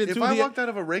 I get it If too. I walked out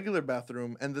of a regular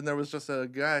bathroom and then there was just a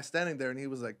guy standing there and he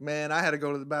was like, man, I had to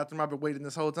go to the bathroom. I've been waiting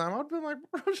this whole time. I'd been like,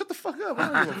 bro, shut the fuck up.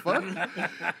 I don't give a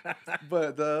fuck.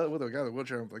 But with the guy in the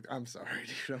wheelchair, I'm like, I'm sorry,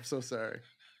 dude. I'm so sorry.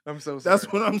 I'm so sorry.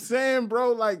 That's what I'm saying,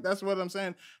 bro. Like, that's what I'm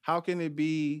saying. How can it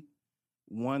be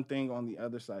one thing on the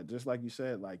other side? Just like you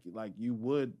said, like you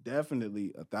would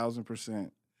definitely 1,000%.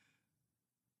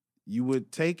 You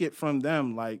would take it from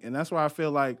them, like, and that's why I feel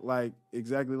like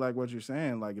exactly like what you're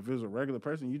saying. Like, if it was a regular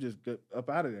person, you just get up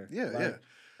out of there. Yeah, Like, yeah.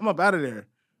 I'm up out of there.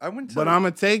 I went to But I'm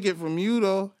gonna take it from you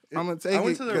though. I'm gonna take I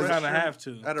went it to the You because kind of restroom have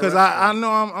to. at a because I restaurant.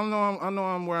 know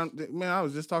I'm where I'm. Man, I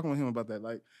was just talking with him about that.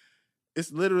 Like,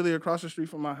 it's literally across the street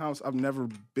from my house. I've never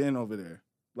been over there.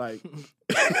 Like,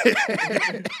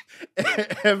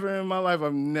 ever in my life,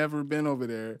 I've never been over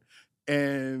there.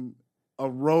 And a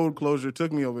road closure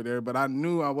took me over there, but I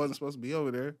knew I wasn't supposed to be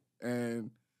over there. And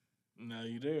Now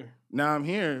you there. now I'm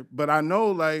here. But I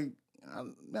know, like,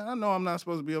 I know I'm not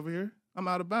supposed to be over here. I'm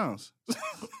out of bounds.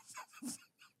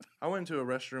 I went to a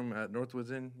restroom at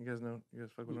Northwoods Inn. You guys know? You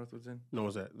guys fuck with Northwoods Inn? No,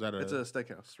 is that It's a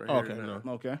steakhouse right Oh, here. okay, in, no.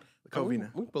 Okay.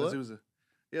 Covina. we can pull up. Azusa.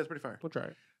 Yeah, it's pretty fire. We'll try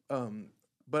it.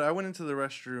 But I went into the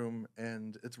restroom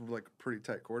and it's like pretty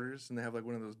tight quarters, and they have like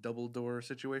one of those double door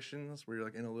situations where you're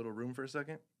like in a little room for a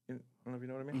second. I don't know if you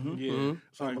know what I mean. Mhm. Yeah. Mhm.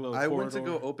 It's like a little I went to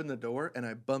corridor. go open the door and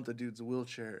I bumped the dude's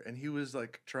wheelchair, and he was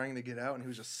like trying to get out and he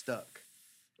was just stuck.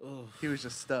 Ugh. He was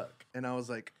just stuck, and I was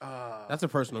like, ah. That's a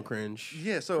personal cringe.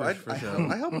 Yeah, so For I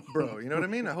sure. helped, bro. You know what I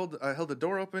mean? I held the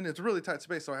door open. It's a really tight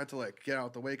space, so I had to like get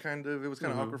out the way, kind of. It was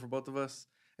kind of Mhm. awkward for both of us.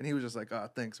 And he was just like, "Ah,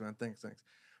 thanks, man, thanks."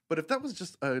 But if that was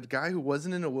just a guy who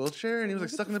wasn't in a wheelchair and he was like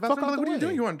stuck in the fuck bathroom, out like, what the are you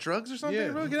doing? way. You on drugs or something?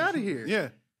 Yeah. Bro, get out of here. Yeah,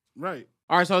 right.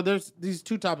 All right, so there's these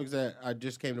two topics that I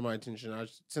just came to my attention.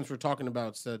 Since we're talking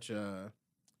about such a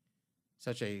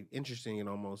interesting and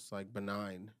almost like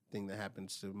benign thing that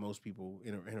happens to most people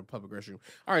in a public restroom.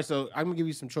 All right, so I'm gonna give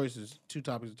you some choices, two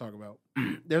topics to talk about.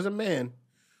 There's a man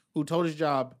who told his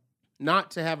job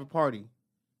not to have a party.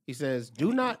 He says,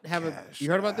 "Do not have a." You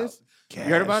heard about this? You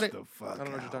heard about it? I don't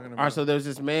know what you're talking about. All right, so there's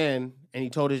this man, and he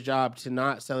told his job to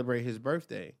not celebrate his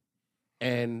birthday,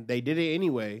 and they did it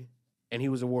anyway, and he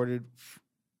was awarded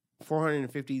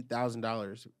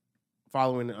 $450,000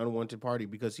 following an unwanted party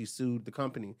because he sued the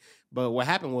company. But what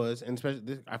happened was, and especially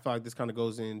this, I feel like this kind of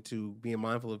goes into being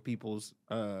mindful of people's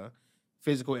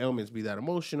physical ailments, be that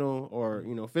emotional or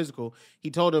physical.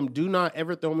 He told him, "Do not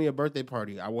ever throw me a birthday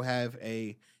party. I will have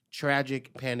a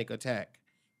tragic panic attack.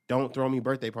 Don't throw me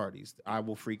birthday parties. I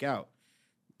will freak out."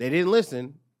 They didn't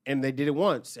listen, and they did it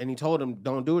once, and he told him,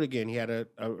 "Don't do it again." He had a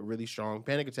really strong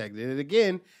panic attack. They did it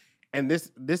again, and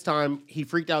this time he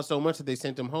freaked out so much that they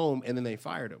sent him home, and then they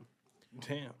fired him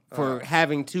Damn. for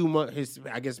having too much.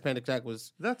 I guess panic attack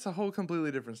was. That's a whole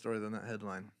completely different story than that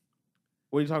headline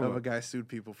What are you talking of a about? guy sued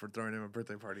people for throwing him a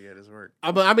birthday party at his work.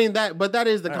 But I mean that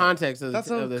is the All right. context of That's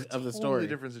the a story. totally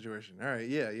different situation. All right,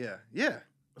 yeah.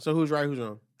 So who's right? Who's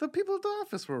wrong? The people at the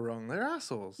office were wrong. They're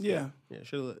assholes. Yeah. Yeah,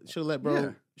 should have let bro.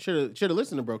 Yeah. Should have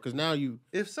listened to bro because now you.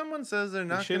 If someone says they're They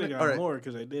not should going have to, got more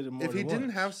because they did it more. if he than didn't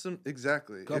once. have some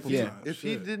exactly, Couple Yeah. times. if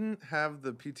he shit. didn't have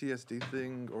the PTSD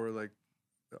thing or like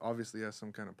obviously has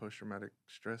some kind of post traumatic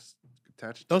stress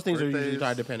attached. Those to things are usually birthdays.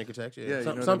 tied to panic attacks. Yeah, Yeah, you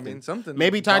know what I something. mean? Something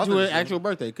Maybe tied to an bothers you. actual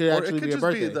birthday. Could Or actually it could be a just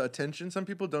birthday. be the attention. Some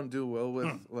people don't do well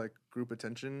with like group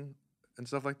attention and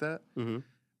stuff like that. Mhm.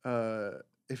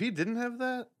 If he didn't have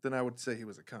that, then I would say he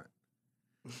was a cunt.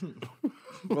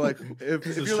 But like, if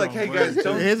a you're like, strong hey word. guys,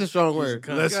 don't Here's a strong word.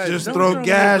 Let's guys, just don't throw me a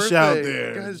gas out birthday-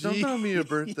 there. Guys, don't Gee. throw me a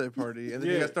birthday party. And then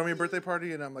you Yeah. guys throw me a birthday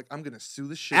party, and I'm like, I'm gonna sue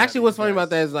the shit. Actually, out what's of you funny guys. about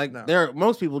that is like No.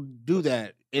 most people do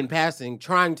that in passing,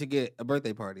 trying to get a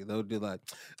birthday party. They'll do like,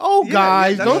 "Oh, Yeah,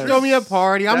 guys, yeah, don't that's- throw me a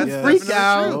party. I'm that's freaked definitely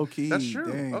out." true. Low key, That's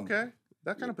true. dang. Okay,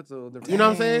 that kind of puts a little different. You know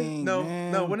what I'm saying? No,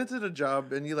 Man. no. When it's at a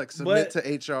job and you like submit But to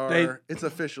HR, they- it's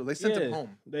official. They sent him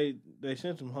home. They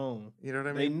sent him home. You know what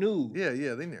I They mean? knew.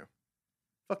 Yeah, they knew.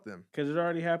 Fuck them. Because it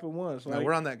already happened once. No, Like,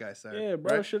 we're on that guy's side. yeah,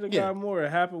 bro right? should have Yeah. got more. It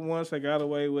happened once. They got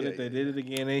away with Yeah, it. They yeah, did it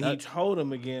again. And he That- told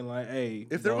him again, like, hey,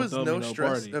 If there don't was throw no me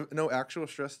stress, party. no actual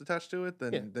stress attached to it,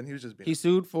 then Yeah. then he was just being. He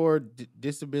sued for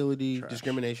disability, Trash.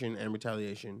 discrimination, and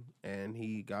retaliation, and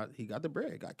he got the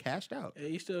bread, got cashed out. Yeah,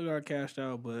 he still got cashed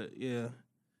out, but yeah.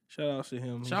 Shout out to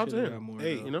him. He Shout out to shoulda him. got more,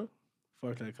 Hey, though. You know,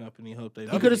 Fuck that company. Hope they he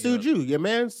don't could have pick sued up. you. Your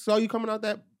man saw you coming out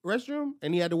that restroom,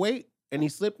 and he had to wait, and he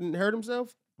slipped and hurt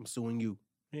himself. I'm suing you.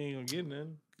 He ain't gonna get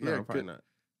nothing. Yeah, No, probably good- not.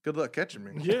 Good luck catching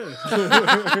me.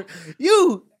 Yeah.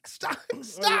 You stop!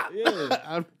 Yeah.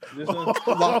 I'm- Just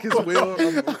Lock his wheel.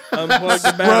 unplug the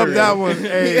Scrub battery. that one.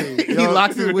 Hey, he yo.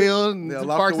 locks his wheel and Yeah,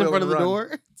 lock parks the in wheel front of and the run.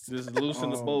 door. Just loosen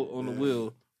the Oh, bolt on the yeah.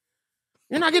 wheel.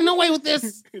 You're not getting away with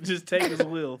this. Just take his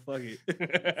wheel. Fuck it.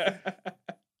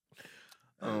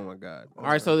 Oh my god! All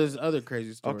right, so there's other crazy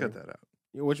I'll story. cut that out.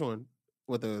 Which one?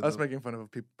 With the Us making fun of a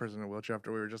person in a wheelchair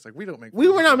after we were just like, we don't make. we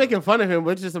fun were of not people. making fun of him,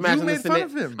 but just imagine You made the fun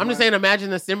scena- of him. I'm just saying,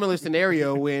 imagine a similar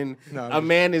scenario when No, a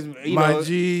man is, My know,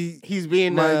 G. he's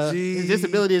being my his G.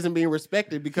 disability isn't being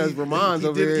respected because Ramon's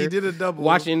over he here did a double.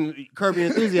 watching Curb Your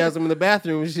Enthusiasm in the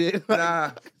bathroom and shit.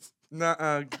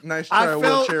 Nice I try, felt-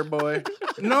 wheelchair boy.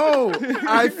 No,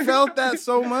 I felt that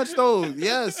so much though.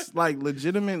 Yes, like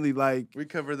legitimately, like We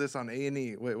cover this on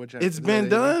A&E. Wait, which it's been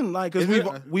done. Like, cause Is it?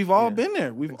 we've all Yeah. been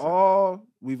there. We've Think so.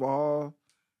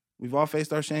 all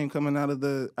faced our shame coming out of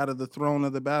the throne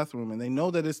of the bathroom, and they know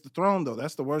that it's the throne though.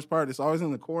 That's the worst part. It's always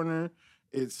in the corner.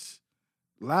 It's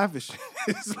lavish.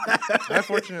 It's lavish. I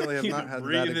fortunately have He's not had that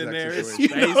breathing in there, exact his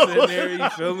situation. space in there. You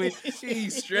feel me? He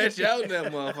stretch out in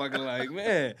that motherfucker like,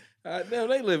 man, damn,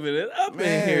 they living it up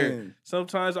in here. Man.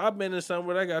 Sometimes I've been in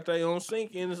somewhere they got their own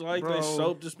sink and it's like they Bro.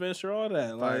 soap dispenser, all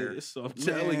that. Like, Fire. it's, I'm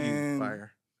telling you. Man.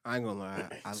 Fire. I ain't gonna lie.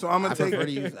 So I'ma I take- prefer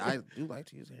to use. I do like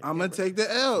to use it. I'm gonna take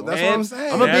the L. That's what And I'm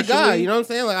saying. I'm a big guy. Naturally- You know what I'm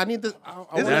saying? Like I need this. I Is want-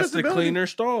 it That's the disability? cleaner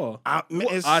stall. I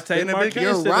take being a my big kids guy-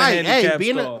 You're to the right. Hey, handicap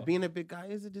being stall. a big guy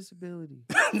is a disability.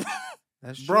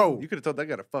 That's true. Bro. You could have told that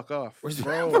guy to fuck off. For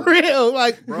real,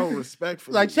 like Bro,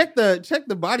 respectfully. like check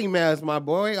the body mass, my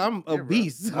boy. I'm bro.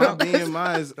 obese. My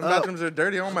BMI is The up. bathrooms are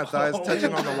dirty. I want my thighs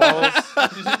touching on the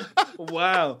walls.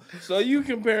 Wow. So you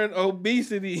comparing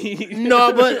obesity?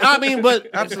 No, but I mean, but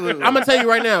Absolutely. I'm gonna tell you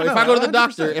right now. If No, I go to the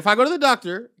 100%.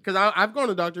 doctor, because I've gone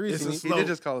to the doctor It's a recently. He slow- did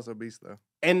just call us obese, though.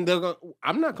 And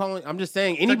I'm just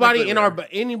saying anybody in our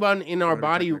Whatever,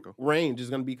 body technical. range is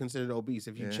going to be considered obese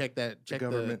if you check the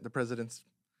government, the president's.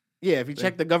 Yeah, if you thing.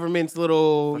 check the government's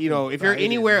little, Fucking if you're Biden.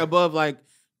 anywhere above like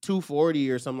 240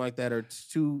 or something like that, or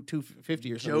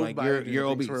 250 or something, Joe like Biden you're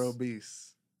thinks obese. we're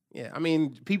obese. Yeah, I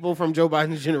mean, people from Joe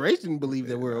Biden's generation believe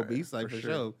that we're Yeah, obese, like for for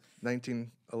sure. sure.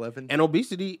 1911. And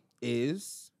obesity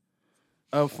is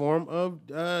a form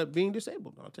of being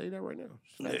disabled. I'll tell you that right now.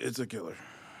 It's a killer.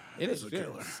 It is a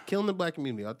killer. It's killing the black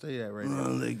community. I'll tell you that right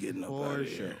now. They getting up For out of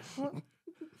sure. here.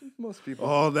 Most people.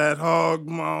 All that hog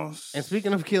moss. And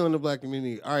speaking of killing the black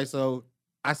community, all right, so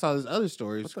I saw this other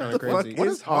story. It's kind of the fuck crazy. What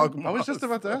is is hog? hog I was just moss?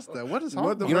 about to ask that. What is hog?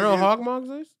 What the You don't know what hog moss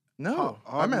is? No,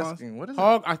 Hog I'm moss? asking. What is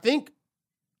Hog, I think.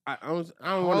 I don't want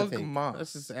Hog to think. moss.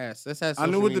 Let's just ask. Let's ask. I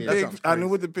knew social what the media. pig. sounds I knew crazy.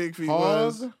 what the pig feet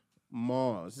was. Hog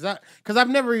moss. Is that because I've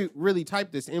never really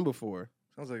typed this in before? it?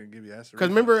 Sounds like it give you acid. Because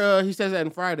remember, he says that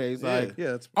in Fridays, Yeah. like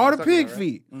yeah, it's all the it's pig right?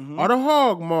 feet, Mhm. all the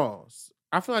hog moss.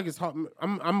 I feel like it's hog.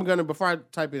 I'm gonna before I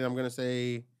type it, I'm gonna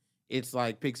say it's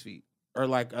like pig's feet or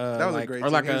like That was like, a great. or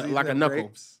like scene. He was a eating like a them knuckle.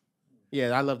 grapes.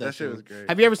 Yeah, I love that, That shit scene. was great.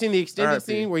 Have you ever seen the extended R.I.P.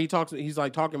 scene where he talks? He's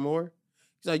like talking more.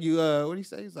 He's like, you what do he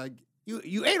say? He's like,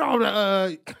 you ate all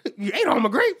the you ate all my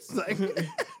grapes. Like,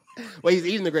 well, he's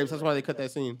eating the grapes. That's why they cut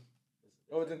that scene.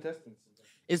 Oh, it's intestines.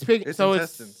 It's pig. It's so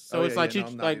intestines. it's so Oh, it's yeah, like yeah, no,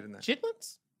 I'm not like eating that.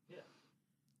 chitlins.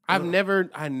 I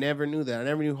never knew that. I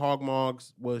never knew hog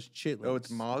mogs was chitlins. Oh, it's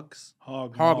mogs.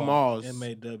 Hog Maws.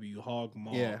 MAW. Hog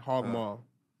maw. Yeah, hog Oh. maw.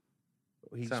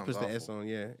 He just Sounds puts the S awful. on.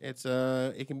 Yeah, it's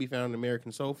it can be found in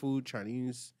American soul food,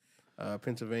 Chinese,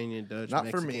 Pennsylvania, Dutch, Not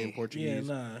for Mexican, me. Portuguese.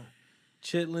 Yeah, nah.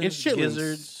 Chitlins, It's chitlins.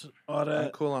 gizzards, all that.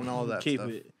 I'm cool on all that keep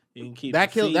stuff. it. You can keep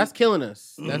That the feet. That's killing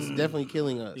us. That's definitely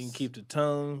killing us. You can keep the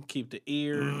tongue, keep the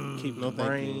ear, keep No, the thank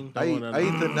brain. you. I eat, wanna I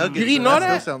eat the know. nuggets. You eating and all that?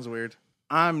 that? Still sounds weird.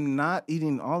 I'm not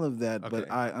eating all of that, Okay.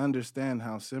 but I understand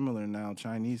how similar now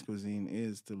Chinese cuisine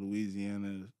is to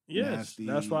Louisiana. Yes, nasty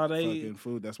that's why they- fucking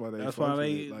food. That's why they. That's fuck why with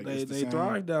they it. Like, it's the they same.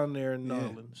 thrive down there in New Yeah.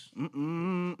 Orleans.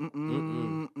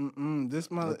 This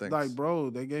No mother, thanks. like, bro,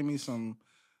 they gave me some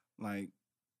like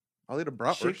I'll eat a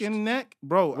bratwurst. chicken neck,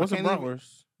 bro. What's a I can't even-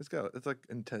 bratwurst? It's like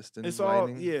intestines. It's all-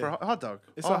 lining yeah. for a hot dog.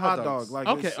 It's All a hot dog. dogs. Like,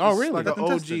 Okay. it's, Oh, it's really? Like That's an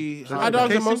OG. intestine. hot Hot the dogs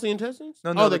are casing? mostly intestines.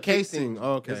 No, Oh, the the casing. casing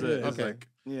Oh, okay. is Okay. like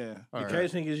Yeah. All The right.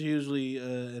 casing is usually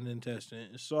an intestine.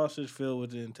 It's sausage filled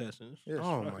with the intestines. Yes.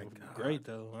 Oh Fucking my God. great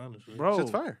though, honestly. Bro, shit's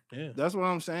fire. Yeah. that's what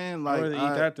I'm saying. I'd Like, rather eat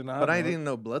that than a hot But I ain't dog. eating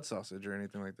no blood sausage or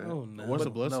anything like that. Oh no. What's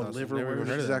a blood no sausage? liver Never Which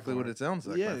heard is of that exactly what before. it sounds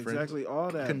like, yeah, my friend. exactly all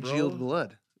that, Congealed bro.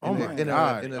 blood. Oh In a- my in a-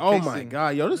 god! in a Oh my casing.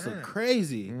 god! Yo, this Man. look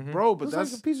crazy, Mhm. Bro, but Looks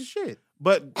that's like a piece of shit.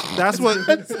 But that's what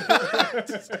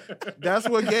that's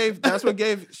what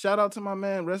gave shout out to my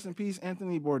man, rest in peace,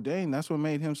 Anthony Bourdain. That's what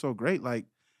made him so great. Like,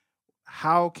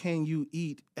 how can you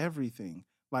eat everything?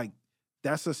 Like,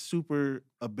 that's a super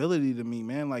ability to me,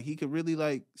 man. Like, he could really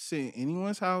like sit in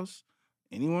anyone's house,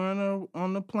 anywhere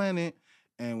on the planet,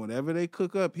 and whatever they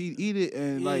cook up, he'd eat it.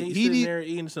 And Yeah, like he's he'd sitting eat, there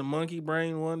eating some monkey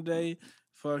brain one day.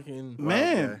 Fucking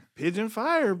man, guy. pigeon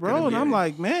fire, bro. Good And I'm guy.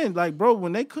 like, man, like, bro,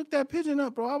 when they cooked that pigeon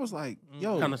up, bro, I was like, Mm.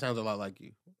 yo, Kind of sounds a lot like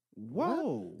you.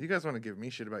 whoa. You guys want to give me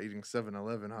shit about eating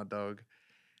 7-Eleven hot dog?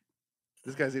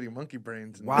 This guy's eating monkey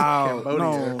brains. In Wow, Cambodia.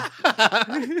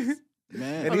 no.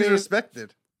 Man, And I he's mean-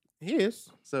 respected. He is.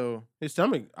 So His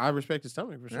stomach. I respect his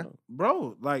stomach for Yeah. sure.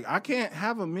 bro, like I can't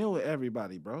have a meal with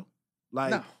everybody, bro.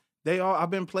 Like no. I've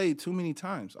been played too many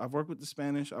times. I've worked with the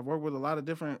Spanish. I've worked with a lot of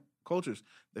different cultures.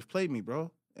 They've played me,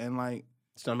 bro. And like,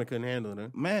 Stomach couldn't handle it. Huh?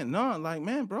 man, no, like,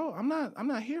 man, bro, I'm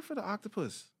not here for the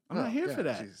octopus. I'm Oh, not here God, for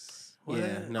that. jeez.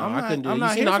 Yeah, no, I'm I not- couldn't do I'm it. You not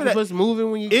seen here for that. octopus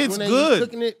moving when you It's when they good.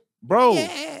 cooking it? Bro,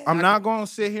 Yeah, I'm not gonna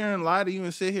sit here and lie to you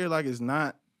and sit here like it's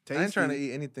not tasty. I ain't trying to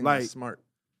eat anything Like, that's smart.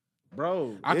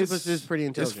 Bro, Octopus is pretty It's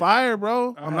intelligent. fire,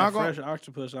 bro. I I'm had not gonna. fresh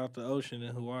octopus out the ocean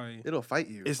in Hawaii. It'll fight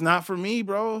you. It's not for me,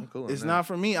 bro. I'm cool on It's that. not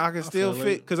for me. I can still feel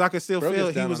fit it. because I can still Bro feel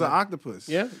gets he down was on an that. octopus.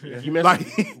 Yeah, Yeah. you messed Like-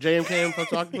 with JMK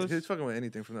fucks octopus. He's fucking with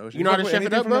anything from the ocean. You know how to fuck with chef it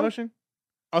anything up, from the bro? ocean?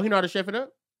 Oh, he know how to chef it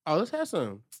up. Oh, let's have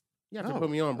some. You have to No. put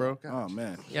me on, bro. God. Oh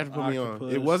man, You have to put me on.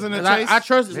 Octopus. It wasn't a 'Cause taste. I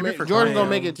trust Maybe man, for Jordan's gonna content.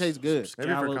 make it taste good. Maybe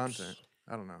for Scallops. content.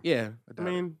 I don't know. Yeah, I I doubt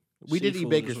mean, we did eat Seafood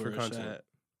Bakers is for where it's content. at.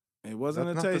 It wasn't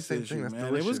That's a not the taste same issue, thing. That's man.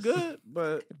 It was delicious. good,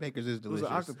 but Bakers is it was delicious.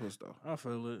 an octopus though. I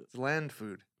feel it. It's land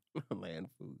food. Land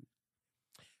food.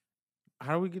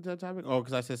 How do we get to that topic? Oh,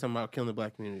 because I said something about killing the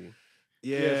black community.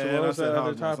 Yeah, so what and I was said that other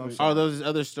hog moss. I'm topic? sorry. Oh, there was this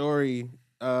other story.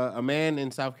 A man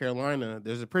in South Carolina.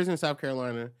 There's a prison in South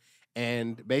Carolina,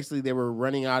 and basically they were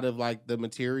running out of like the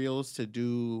materials to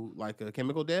do like a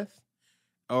chemical death,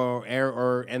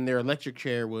 and their electric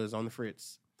chair was on the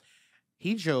fritz.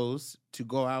 He chose to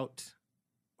go out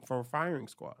for a firing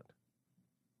squad.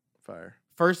 Fire.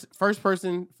 First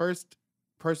person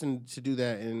person to do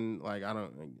that in like a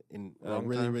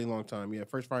really time? really long time. Yeah,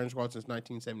 first firing squad since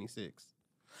 1976,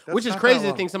 That's which is not that crazy to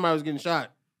long. think somebody was getting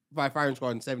shot by firing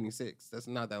squad in 76. That's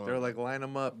not that long. They're like, line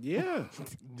them up. Yeah.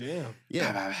 Damn.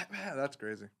 yeah, That's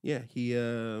crazy. yeah. He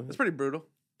That's pretty brutal.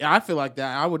 yeah, I feel like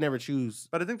that. I would never choose.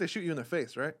 But I think they shoot you in the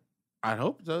face, right? I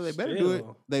hope so. They better do it.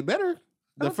 Still. They better.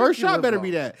 The don't first think you shot live better long.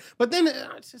 be that. But then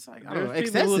it's just like I don't know, There's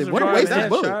people who excessive. What a survive waste of that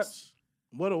bullets. shots.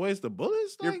 What a waste of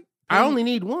bullets. You're- Like, I only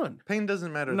need one. Pain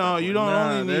doesn't matter. At No, that you point. don't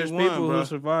Nah, only there's need one, people bro. who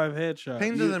survive headshots.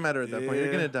 Pain doesn't matter at that point. You're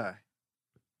Yeah. gonna die.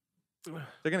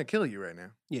 They're gonna kill you right now.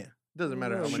 Yeah. Doesn't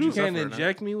matter how much You you can't suffer. or not.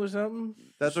 inject me with something.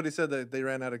 That's what he said. That they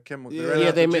ran out of chemical. Yeah. ran Yeah,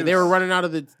 out they of they were juice. running out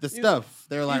of the stuff.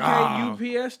 They were like, you can't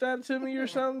oh. UPS that to me or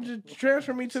something. Just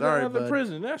transfer me to Sorry, the other bud.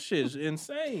 prison. That shit's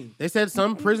insane. They said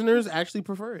some prisoners actually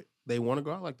prefer it. They want to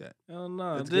go out like that. Hell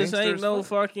no. It's This gangster ain't as no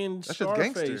fuck. fucking That shit's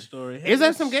gangster. Scarface story. Is that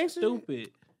That's some gangster? Stupid.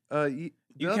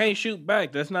 You the- can't shoot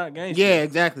back. That's not gangster. Yeah,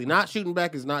 exactly. Not shooting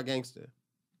back is not gangster.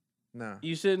 No.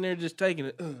 You sitting there just taking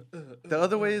it. The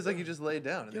other way is like you just lay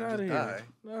down and Get then out of just here.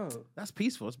 die. No. That's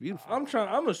peaceful. It's beautiful. I'm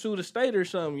gonna sue the state or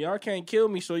something. Y'all can't kill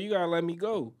me, so you gotta let me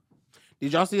go.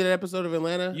 Did y'all see that episode of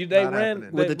Atlanta? They Not ran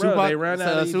happening. With the bro, Tupac, they ran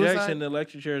out of suicide? ejection. The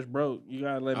electric chair's broke. You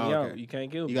gotta let me Oh, out. okay. You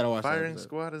can't kill me. You gotta watch that Firing episode.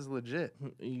 squad is legit.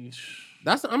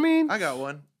 That's. I mean. I got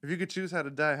one. If you could choose how to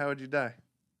die, how would you die?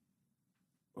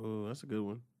 Oh, that's a good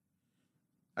one.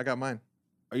 I got mine.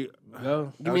 Are you?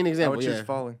 Go. Give me an I example. would choose Yeah.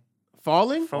 falling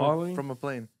Falling. Falling? from a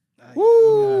plane.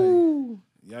 Woo!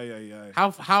 Yeah.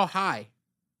 How high?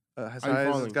 As Are you high as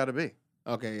falling? it's got to be.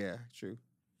 Okay, yeah, true.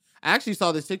 I actually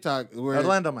saw this TikTok where I'd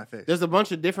land on my face. there's a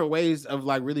bunch of different ways of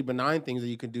like really benign things that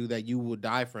you can do that you will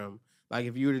die from. Like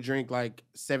if you were to drink like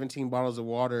 17 bottles of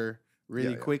water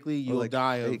really Yeah. quickly, you'll like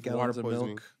die 8 of water gallons of poisoning.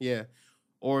 milk. Yeah.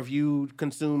 Or if you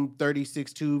consume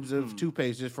 36 tubes of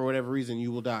toothpaste just for whatever reason,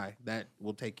 you will die. That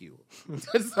will take you.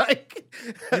 It's like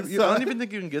I so- don't even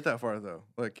think you can get that far though.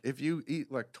 Like if you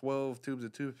eat like 12 tubes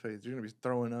of toothpaste, you're gonna be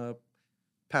throwing up,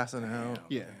 passing out.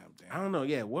 Yeah. I don't know.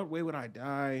 Yeah, what way would I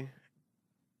die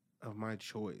of my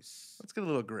choice? Let's get a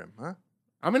little grim, huh?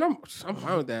 I mean, I'm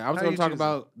fine with that. I was How going you to talk choosing?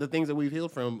 about the things that we've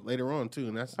healed from later on too,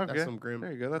 and that's some grim.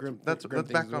 There you go. grim That's things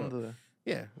back as on well. the.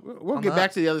 Yeah, we'll on get the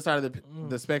back up. to the other side of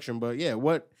the spectrum, but yeah,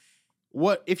 what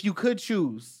if you could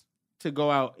choose to go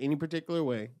out any particular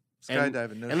way? And-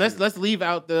 Skydiving, no and let's leave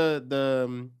out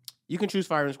the you can choose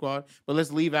firing squad, but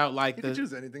let's leave out like You the can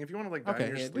choose anything if you want to like die Okay, in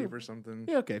your yeah, sleep do. or something.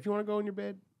 yeah, okay. If you want to go in your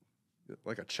bed,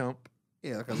 Like a chump.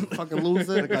 yeah, like a fucking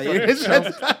loser, like,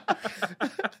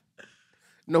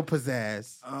 no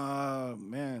pizzazz.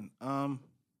 Man.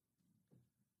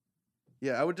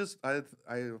 Yeah, I would just I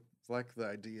like the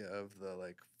idea of the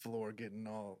like floor getting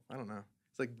all I don't know.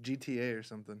 It's like GTA or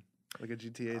something. Like a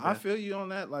GTA I death. feel you on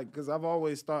that, like, because I've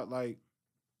always thought like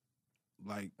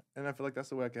And I feel like that's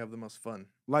the way I can have the most fun.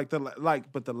 but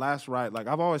the last ride, like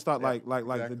I've always thought Yeah, like the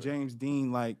exactly. James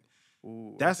Dean, like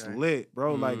Ooh, that's okay. lit,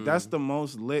 bro. Like that's the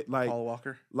most lit, like Paul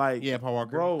Walker. like Yeah, Paul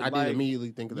Walker. bro, I did like,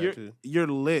 immediately think of that too. You're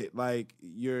lit, like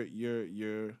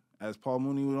you're as Paul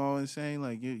Mooney would always say,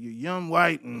 like you're young,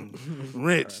 white, and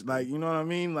rich, like you know what I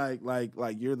mean, like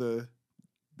you're the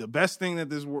best thing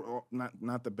that this world,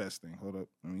 not the best thing. Hold up,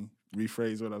 let me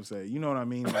rephrase what I'm saying. You know what I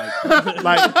mean, like no,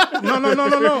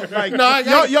 like No,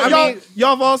 I mean- y'all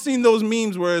have all seen those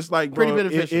memes where it's like, bro, Pretty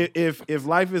beneficial. if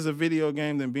life is a video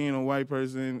game, then being a white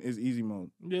person is easy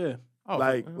mode. Yeah. Oh,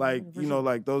 like for you know, sure.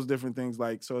 like those different things,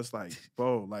 like so it's like,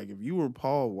 bro, like if you were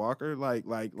Paul Walker, like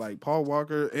Paul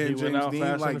Walker and He went James out Dean,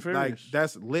 Fast and like Furious.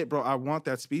 that's lit, bro. I want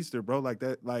that speedster, bro. Like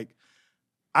that, like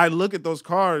I look at those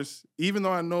cars, even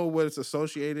though I know what it's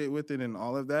associated with it and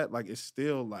all of that, like it's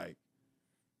still like,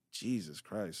 Jesus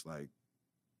Christ, like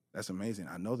that's amazing.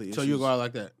 I know the issues. So you go out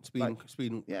like that, speeding, Like,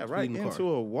 speeding, yeah, right speeding into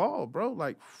car. a wall, bro.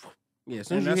 Like Yeah, as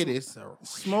soon as and you hit that's- it, it's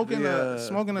smoking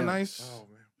a yeah. nice Oh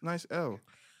man. nice L.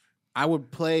 I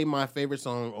would play my favorite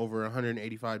song over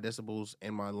 185 decibels,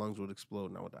 and my lungs would explode,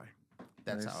 and I would die.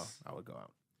 That's Nice. how I would go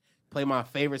out. Play my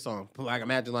favorite song. Like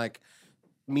imagine like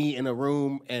me in a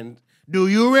room and do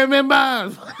you remember?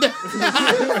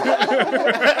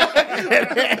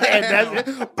 And that's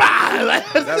it. Bah!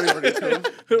 Like, That'd be pretty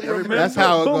cool. that's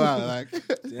how I would go out. Like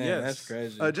Damn, Yes. that's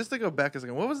crazy. Just to go back a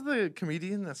second, what was the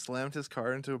comedian that slammed his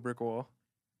car into a brick wall?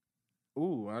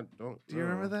 ooh, I don't. Do you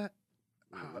remember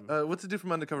that? What's the dude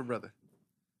from Undercover Brother?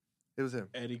 It was him.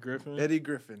 Eddie Griffin. Eddie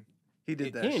Griffin. He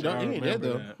did that He ain't shit. done- I he ain't dead, remember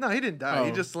though. that. No, he didn't die.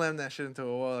 He Oh. just slammed that shit into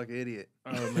a wall like an idiot.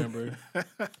 I remember.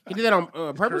 He did that on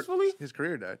purposefully? His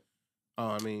career died. Oh,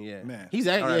 I mean, yeah, Man. he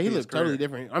R.I.P. his looks totally career.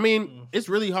 different. I mean, it's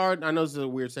really hard. I know it's a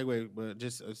weird segue, but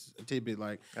just a tidbit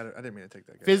like I didn't mean to take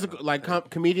that. Guy physical, down. like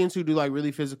comedians who do like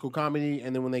really physical comedy,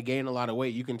 and then when they gain a lot of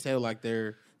weight, you can tell like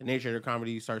the nature of their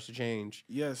comedy starts to change.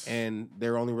 Yes. And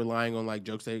they're only relying on like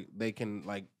jokes they can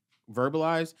like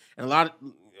verbalize, and a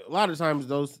lot of times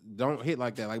those don't hit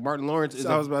like that. Like Martin Lawrence is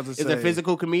a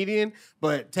physical comedian,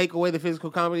 but take away the physical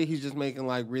comedy, he's just making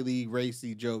like really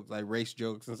racy jokes, like race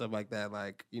jokes and stuff like that.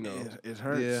 Like, you know, it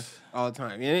hurts all the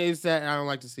time, and it's that I don't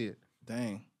like to see it.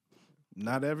 Dang,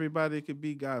 not everybody could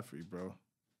be Godfrey, bro.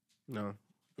 No,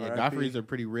 yeah, R.I.P. Godfrey's a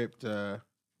pretty ripped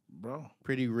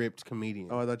comedian.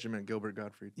 Oh, I thought you meant Gilbert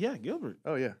Gottfried. Yeah, Gilbert.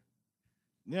 Oh yeah.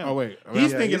 Yeah. Oh wait,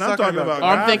 He's thinking. he's I'm talking talking about.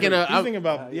 about I'm thinking Godfrey. of- He's thinking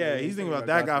about. Yeah, he's thinking about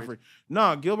that Godfrey.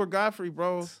 No, Gilbert Godfrey,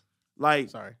 bro. Like,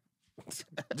 Sorry.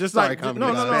 just Sorry, like comedy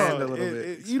no, guys. Expand a little bit.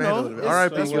 You Expand a know, little bit. it's-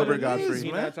 R.I.P. that's what Gilbert it Gottfried. is,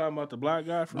 He man. not talking about the black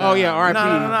guy from Oh yeah, R.I.P.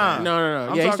 Nah. No.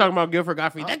 I'm Yeah, he's talking about Guilford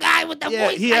Godfrey, the guy with the Yeah,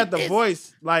 voice. he like had the this.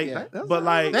 voice, like, Yeah. but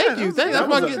like, Thank you. that That's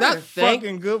was my. a That's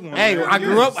fucking good one. Hey, man. I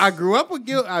grew up. Yes. I grew up with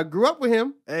Gil. I grew up with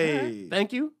him. Hey,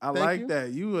 Thank you. I Thank like you.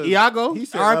 that. You was Iago. He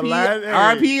said R.I.P. Aladdin. Hey,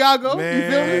 R.I.P. Iago. You feel me?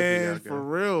 Man, Iago. for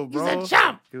real, He's bro. a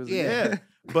chump. He was Yeah,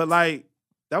 but like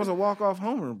that was a walk off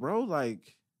homer, bro.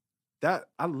 Like that,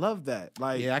 I love that.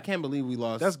 Like, Yeah, I can't believe we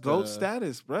lost. that's GOAT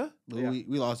status, bro. Louis.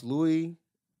 We lost Louis.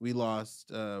 We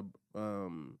lost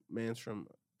man's from.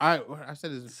 I said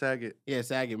his. Saget. Yeah,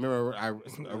 Saget. Remember, I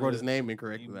wrote his name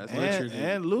incorrectly. That's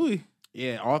And Louis,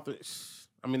 yeah, author.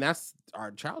 I mean, that's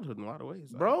our childhood in a lot of ways,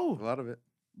 A bro. lot of it.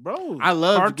 I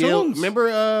loved Gil. Cartoons.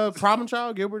 Remember Problem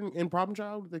Child? Gilbert in Problem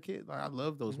Child with the kid. Like, I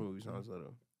love those movies when I was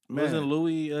little. Wasn't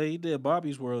Louis? He did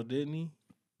Bobby's World, didn't he?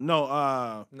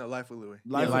 No, No, Life with Louis.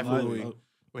 Life Life with with Louis. Louis.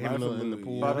 With him Life with in the Louis,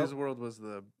 pool. yeah. Bobby's World was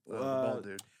the bald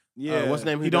dude. Yeah, what's his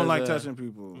name? He Who don't does, like touching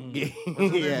people.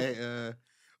 Yeah.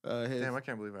 Damn, I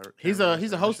can't believe I. He's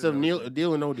a host of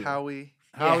Deal or No Deal. Howie,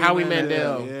 Howie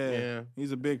Mandel. Yeah. Yeah.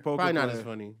 He's a big poker Probably not player. as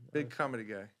funny. big comedy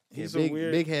guy. He's big, a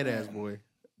weird, big head ass boy.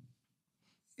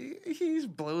 He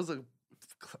blows a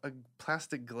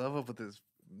plastic glove up with his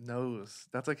nose.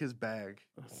 That's like his bag.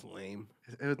 That's lame.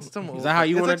 It's some. Is that how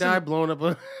you want to die? Blowing up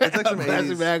a It's like some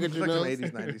plastic 80s, bag at it's your like some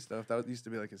nose? 80s, 90s stuff. That used to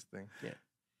be like his thing.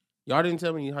 Y'all didn't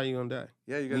tell me how you gonna die.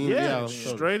 Yeah, you guys. Yeah, Yeah, I'll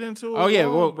show straight into. Oh yeah,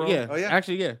 well bro. yeah. Oh, yeah.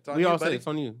 Actually, yeah. on We you, all said buddy. it's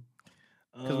on you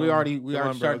because we already come on,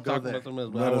 bro, started go talking there. about something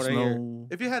else. But Let I us want to hear. know.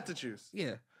 If you had to choose,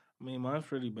 Yeah. I mean, mine's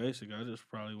pretty basic. I just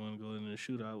probably want to go in and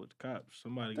shoot out with the cops.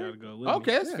 Somebody got to go with me.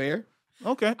 Okay, that's Yeah. fair.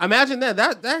 Okay. Imagine that.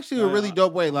 That's actually a really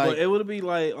dope way. But Like, it would be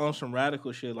like on some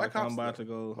radical shit. Why Like cops, I'm about though? to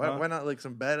go. why, huh? why not like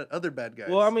some other bad guys?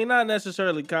 Well, I mean, not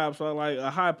necessarily cops, but like a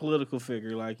high political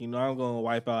figure. Like, I'm going to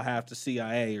wipe out half the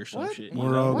CIA or some What? shit.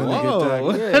 We're all gonna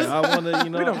Whoa. get that. Yeah, I want to,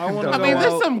 I want to I go mean,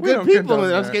 there's out. some we good don't people. condone I'm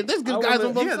that. scared. There's good I guys wanna-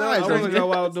 on both yeah, there I sides. are. want to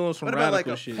go out doing some what about like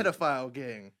radical a shit. pedophile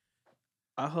gang?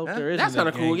 I hope Huh? there is. That's kind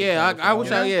of cool. Yeah, I wish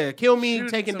kill me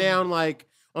taking down like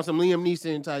on some Liam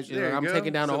Neeson type shit. There Like, you I'm go.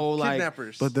 taking down a Some whole like.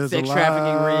 kidnappers. But there's Sex a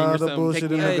trafficking ring or lot of something. bullshit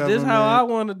Take in me the out. Hey, government. this how I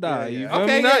want to die. Yeah, You yeah. feel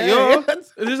Okay, me? Not yeah, yours. yeah.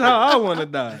 This is how I want to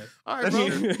die. All right, That's bro.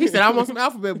 true. He said I want some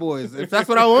alphabet boys. If that's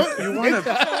what I want, You want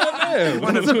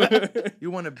Yeah.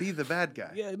 you want to be the bad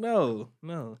guy. Yeah, no.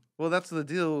 Well, that's the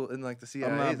deal in like the CIA.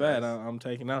 I'm not bad. I'm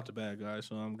taking out the bad guy,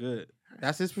 so I'm good.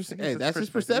 That's his I guess Hey, it's that's his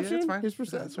perspective. Yeah, perception. it's fine. His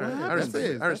That's perception. right. Wow, I that's respect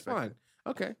his. it. I That's respect fine.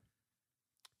 Okay.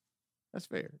 That's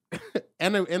fair.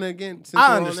 and again, since I we're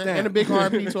on that, understand. and a big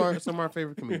RP to some of our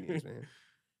favorite comedians, man.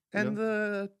 And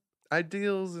the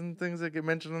ideals and things that get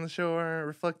mentioned on the show aren't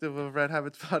reflective of Red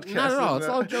Habits podcast. Not at all. It's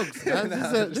No. all jokes. No,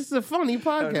 This is a funny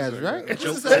podcast, just- right?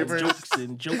 jokes It's and Jokes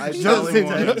and jokes. I Jokes totally and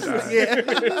wanted jokes. to die. Yeah.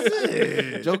 That's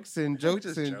it. Jokes and jokes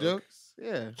just and joke. jokes.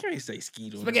 Yeah. Can't say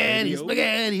skeet on the Spaghetti,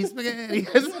 radio. spaghetti.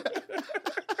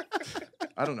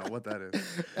 I don't know what that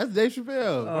is. That's Dave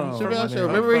Chappelle. Oh, Chappelle man. show.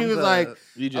 Remember he was like,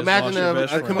 You just imagine lost your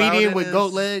best a friend. comedian with Cloudiness.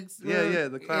 goat legs. Yeah,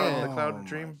 the cloud, Yeah. the cloud Oh my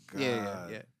dream. Yeah.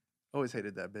 God. Always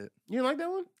hated that bit. You didn't like that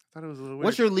one? Thought it was a little weird.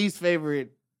 What's your least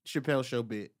favorite Chappelle show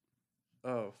bit?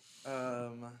 Oh,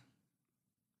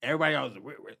 Everybody else,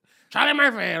 Charlie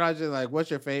Murphy. And I was just like,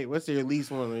 what's your least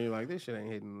one? And you're like, this shit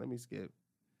ain't hitting. Let me skip.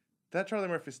 that Charlie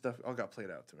Murphy stuff all got played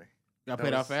out to me. Got That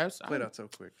played out was fast? Played out so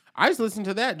quick. I just listened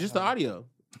to that, just the audio.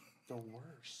 The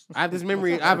worst. I have this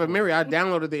memory. I have a memory. I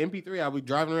downloaded the MP3. I'll be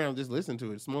driving around, just listening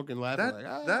to it, smoking, laughing.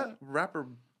 That rapper,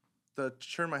 the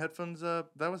turn my headphones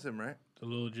up. That was him, right? The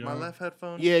little John. My left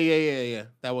headphone. Yeah.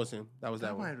 That was him. That was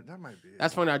that one. That might be it.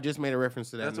 That's funny. I just made a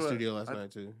reference to that That's in the what studio last I-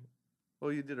 night too.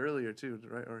 Well, you did earlier too,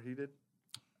 right? Or he did.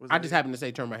 Was I it just you? happened to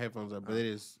say turn my headphones up, but it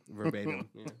is verbatim.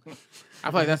 Yeah. I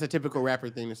feel like that's a typical rapper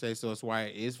thing to say, so it's why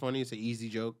it is funny. It's an easy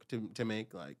joke to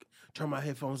make. Like, turn my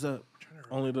headphones up. I'm trying to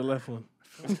Only the left one.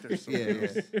 remember. I feel like there's Yeah,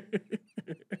 something else.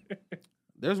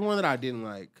 There's one that I didn't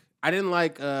like. I didn't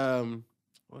like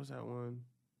what was that one?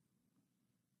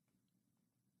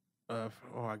 I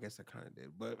guess I kind of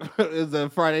did, but it was the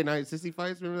Friday Night Sissy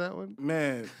Fights. Remember that one?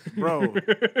 Man, bro.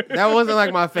 That wasn't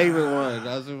like my favorite one.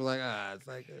 I was just like, it's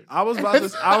like.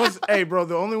 Hey, bro.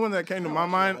 The only one that came to my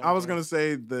mind, I was gonna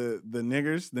say the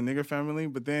nigger family,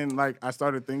 but then like I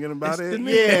started thinking about it.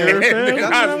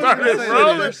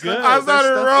 I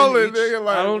started rolling. Nigga,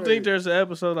 like, I don't think there's an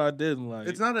episode I didn't like.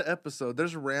 It's not an episode.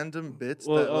 There's random bits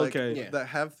that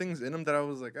have things in them that I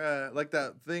was like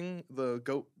that thing, the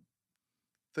goat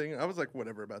thing. I was like,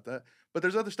 whatever about that. But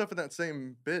there's other stuff in that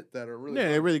same bit that are really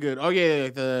they're really good. Oh yeah,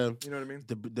 like you know what I mean?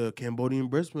 The Cambodian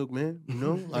breast milk, man. You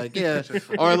know, like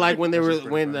or like when they were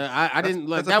I didn't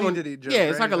like that one. Joke, yeah,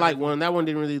 it's like a light one. That one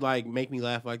didn't really like make me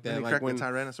laugh like that. Like when the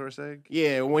Tyrannosaurus egg.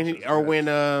 Yeah, when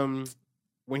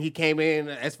he came in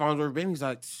as Farnsworth Ben, he's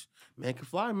like, man can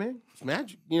fly, man. It's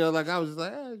magic. You know, like I was just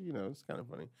like, it's kind of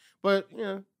funny. But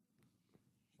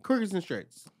crookeds and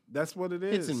straights. That's what it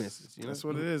is. Hits and misses. You know? That's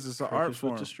what it is. It's an art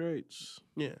form. With the straights.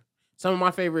 Yeah. Some of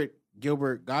my favorite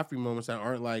Gilbert Gottfried moments that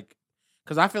aren't like,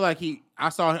 because I feel like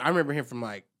I remember him from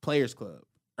like Players Club.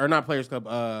 Or not Players Club,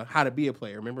 How to Be a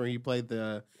Player. Remember he played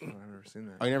the... Oh, I've never seen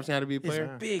that. Oh, you never seen How to Be a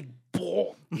Player? Big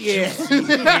ball. Yeah.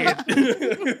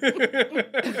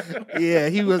 Yeah,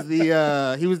 he was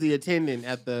the attendant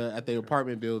at the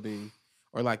apartment building,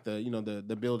 or like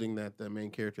the building that the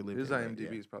main character lived in. His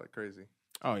IMDb is probably crazy.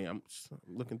 Oh yeah, I'm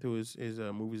looking through his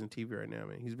movies and TV right now,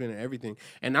 man. He's been in everything,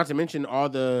 and not to mention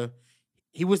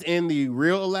he was in the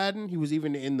real Aladdin. He was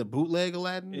even in the bootleg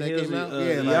Aladdin that came out.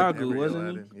 Iago,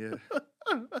 wasn't he? Yeah.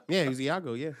 Yeah, he was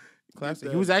Iago. Yeah,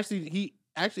 classic. He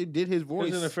actually did his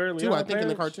voice in Fairly too. Odd I think in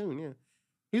the Parents? cartoon. Yeah,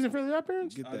 he's in Fairly Odd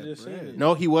Parents. Get I that just seen bread. it.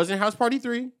 No, he was in House Party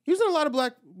 3. He was in a lot of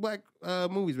black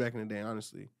movies back in the day,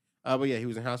 honestly. But yeah, he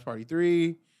was in House Party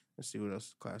 3. Let's see what else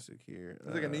is classic here.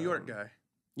 He's like a New York guy.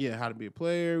 Yeah, How to Be a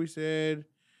Player, we said.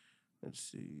 Let's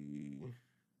see.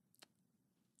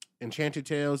 Enchanted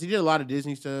Tales. He did a lot of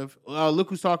Disney stuff. Look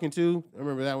Who's Talking To. I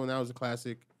remember that one. That was a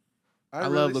classic. I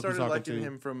love really Look Who's started Talking liking To.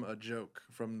 him from A Joke,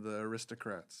 from the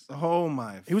Aristocrats. Oh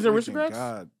my! He was in freaking Aristocrats?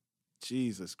 God,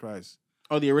 Jesus Christ!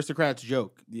 Oh, the Aristocrats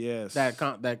joke. Yes, That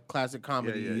classic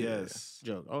comedy yes.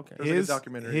 joke. Okay. There's like a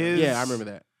documentary. Yeah, I remember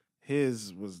that.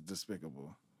 His was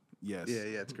despicable. Yes. Yeah,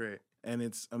 it's great. And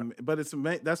that's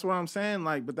what I'm saying.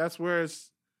 Like, but that's where it's.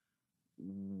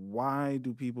 Why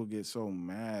do people get so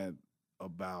mad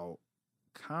about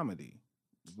comedy?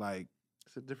 Like,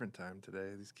 It's a different time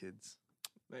today. These kids,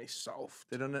 They soft.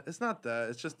 they don't know. It's not that.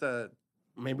 It's just that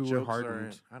Maybe we're jokes hardened.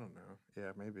 aren't. I don't know.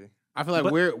 Yeah, maybe. I feel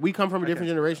like we come from a I different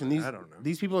can't- generation. I don't know.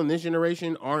 These people in this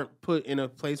generation aren't put in a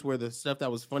place where the stuff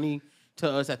that was funny to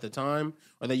us at the time,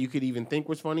 or that you could even think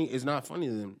was funny, is not funny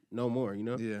to them no more. You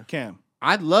know. Yeah. Cam.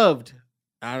 I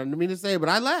don't mean to say it, but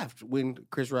I laughed when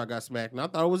Chris Rock got smacked, and I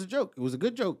thought it was a joke. It was a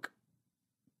good joke.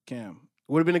 Cam.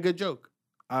 It would have been a good joke.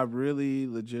 I really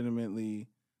legitimately,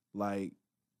 like,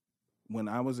 when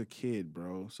I was a kid,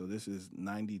 bro, so this is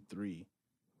 93,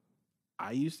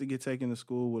 I used to get taken to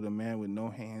school with a man with no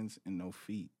hands and no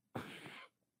feet.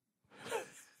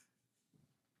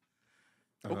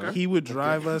 Okay. He would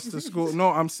drive us to school.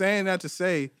 No, I'm saying that to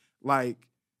say, like,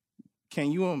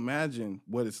 can you imagine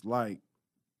what it's like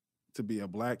to be a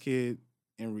black kid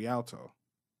in Rialto,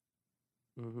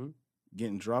 Mm-hmm.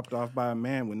 getting dropped off by a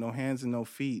man with no hands and no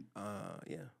feet,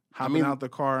 Yeah. hopping out the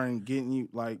car and getting you,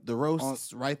 like, The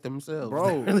roasts write themselves.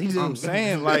 bro, They really do. I'm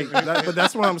saying, like, but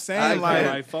that's what I'm saying,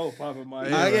 Like folk popping my I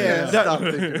head. can't stop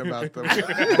thinking about them.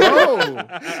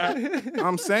 bro,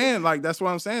 I'm saying, like, that's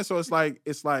what I'm saying. So it's like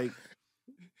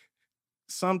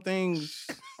some things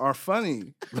are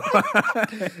funny.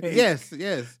 Yes.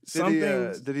 Some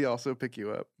things, Did he also pick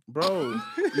you up? bro.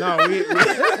 No, we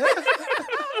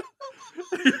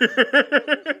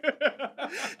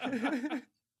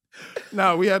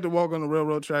no, we had to walk on the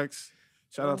railroad tracks.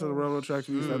 Shout out to the railroad tracks.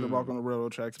 We used to have to walk on the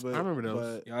railroad tracks. But I remember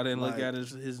those. but, Y'all didn't look like, at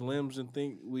his limbs and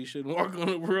think we shouldn't walk on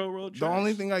the railroad tracks. The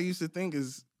only thing I used to think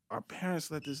is our parents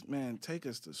let this man take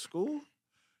us to school,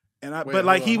 and Wait, but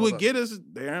like hold he on, would hold get us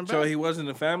there and back. So he wasn't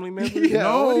a family member?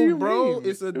 Yeah, what do no, you bro, mean?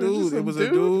 it's a It was just dude. It some was a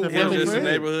dude? dude. He was just a friend.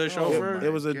 neighborhood chauffeur? my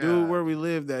It was a God. dude where we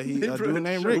lived that he a Neighborhood dude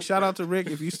named Rick. chauffeur. Shout out to Rick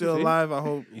if you still alive. I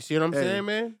hope. You see what I'm Hey. saying,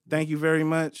 man? Thank you very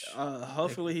much.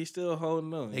 Hopefully he's still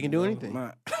holding on. They can do anything.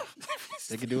 My-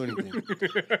 They can do anything.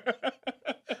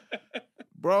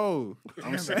 bro,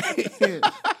 I'm saying,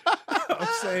 I'm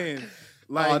saying,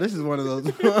 like, Oh, this is one of those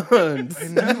ones. I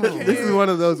know. This is one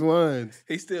of those ones.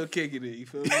 He's still kicking it, you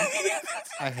feel me?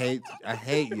 I hate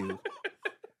you.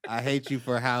 I hate you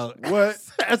for how What?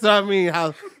 That's what I mean.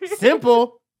 How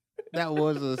simple that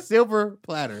was, a silver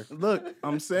platter. look,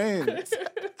 I'm saying,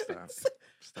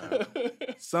 Stop.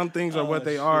 Some things are what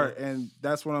they shit. are, and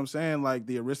that's what I'm saying. Like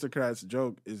the aristocrats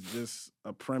joke is just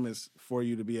a premise for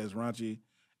you to be as raunchy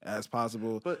as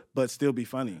possible, but still be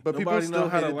funny. But people Nobody still know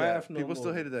how to hated laugh that. no People still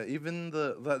more. hated that. Even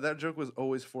that joke was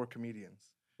always for comedians.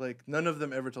 Like none of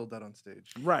them ever told that on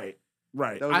stage. Right.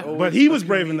 That was always But he a was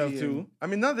brave enough comedian. to. I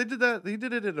mean, no, they did that. He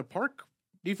did it at a park.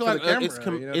 Do you feel For like the camera, it's you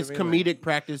know what it's I mean? comedic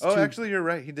practice? Oh, too? actually, you're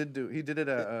right. He did it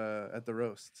at the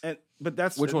roast. But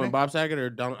that's Which one, Bob Saget or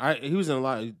Donald? He was in a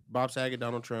lot. Bob Saget,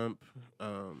 Donald Trump.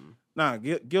 Nah,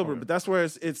 Gilbert. But that's where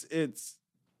it's.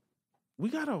 We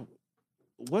gotta.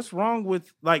 What's wrong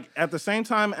with like at the same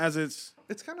time as it's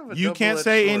It's kind of a you can't double-edged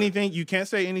say sword. anything. You can't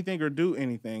say anything or do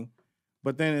anything,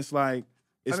 but then it's like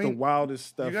it's the wildest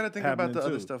stuff. You got to think about the happening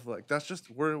other too. stuff. Like that's just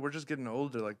we're just getting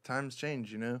older. Like times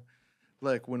change, you know.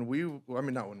 Like when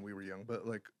not when we were young, but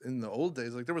like in the old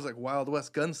days, like there was like Wild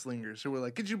West gunslingers who were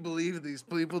like, could you believe these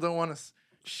people don't want us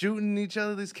shooting each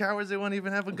other? These cowards, they won't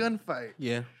even have a gunfight.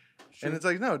 Yeah, And it's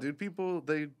like, no, dude, people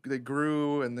they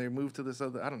grew and they moved to this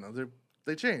other. I don't know.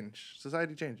 They change.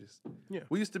 Society changes. Yeah.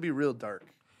 We used to be real dark.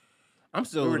 I'm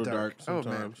still We a were little dark Oh man,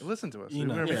 sometimes. listen to us. You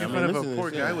We're know. making Yeah, fun I mean, of listen a to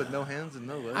poor this, guy yeah. with no hands and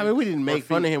no legs. I mean, we didn't make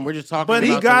fun of him. We're just talking. But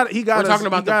about he got We're talking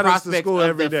about the us to prospect school of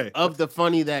every the, day. of the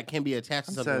funny that can be attached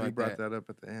to I'm something sad you like brought that. that up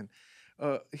at the end.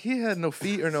 He had no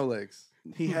feet or no legs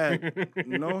He had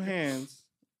no hands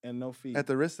and no feet. at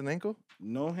the wrist and ankle.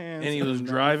 No hands. And he was no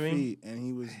driving? feet, and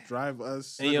he was drive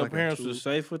us. And your like a parents two- were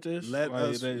safe with this? Let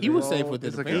us He was safe with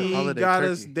It's it. like apparently. a He holiday got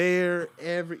turkey. us there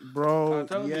every bro. I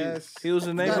told Yes, you. He was a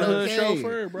Got neighborhood okay.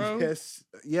 chauffeur, bro.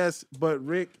 yes. But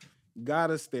Rick got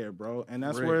us there, bro, and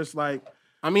that's where it's like.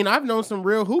 I mean, I've known some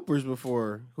real hoopers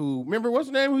before. Who remember what's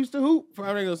her name? Who used to hoop? I'm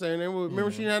not gonna say her name.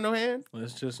 Remember she didn't have no hand.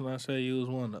 Let's just not say you was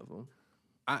one of them.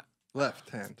 Left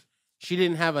hand. She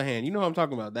didn't have a hand. You know what I'm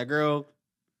talking about? That girl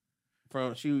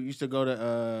she used to go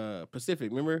to Pacific.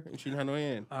 Remember? And she didn't have no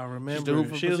hand. I hoop remember.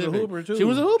 for She was a Pacific. hooper, too. She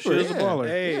was a hooper. She was a yeah. baller.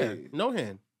 Hey. Yeah, no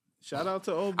hand. Shout out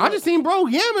to old. I just seen bro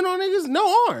yamming on niggas,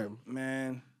 no arm.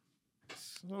 man.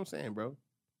 That's what I'm saying, bro.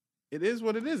 It is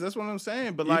what it is. That's what I'm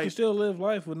saying. But You like can still live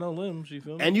life with no limbs, you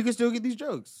feel me? And you can still get these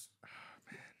jokes.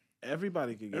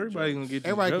 everybody could get. Everybody jokes. gonna get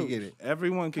Everybody jokes. can get it.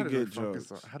 Everyone How could did we get focus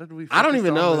jokes. on- How did we? I don't focus even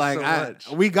on know. this like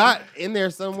so much? we got in there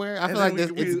somewhere. I And feel then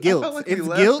like it's I guilt. felt like It's we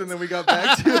left guilt. and then we got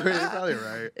back to it. You're probably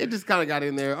right. It just kind of got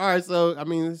in there. All right, so I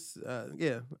mean,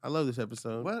 yeah, I love this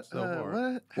episode. What? So far. What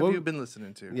have Well, you been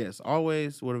listening to? Yes,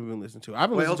 always. What have we been listening to? I've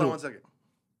been Wait, hold listening on to. 1 second.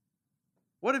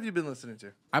 What have you been listening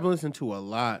to? I've been listening to a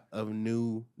lot of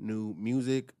new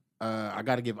music. I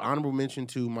got to give honorable mention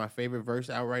to my favorite verse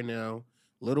out right now.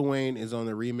 Lil Wayne is on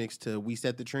the remix to "We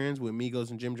Set the Trends" with Migos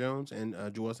and Jim Jones and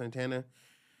Joel Santana.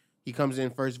 He comes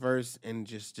in first verse and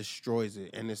just destroys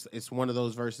it, and it's one of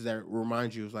those verses that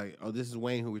reminds you, it's like, oh, this is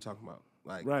Wayne who we're talking about.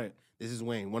 Like, Right. this is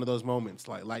Wayne. One of those moments,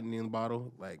 like lightning in the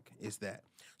bottle. Like, it's that.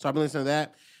 So I've been listening to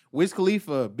that. Wiz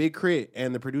Khalifa, Big Crit,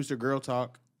 and the producer Girl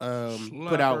Talk put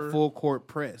out Slapper. Full Court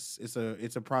Press. It's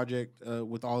a project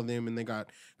with all of them, and they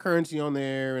got Currency on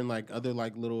there and like other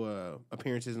like little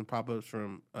appearances and pop ups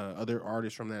from other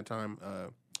artists from that time.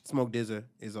 Smoke DZA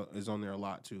is on there a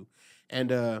lot too,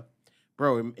 and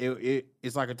bro,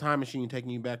 it's like a time machine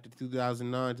taking you back to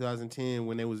 2009, 2010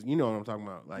 when it was, you know what I'm talking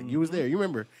about. Like you was there. You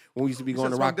remember when we used to be You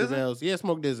going said to Rock Smoke the DZA? Bells? Yeah,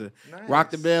 Smoke DZA. Nice. Rock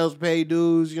the Bells, pay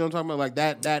dues. You know what I'm talking about?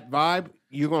 Like that vibe.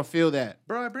 You're gonna feel that.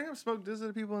 Bro, I bring up Smoke DZA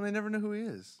to people and they never know who he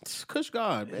is. Kush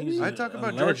God, baby. He's I a talk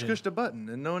about George legend. Kush the Button,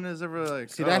 and no one has ever like.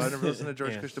 See, I that's- never listened to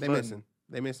George Yeah, Kush the they Button. missing.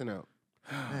 They missing out.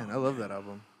 Man, I love that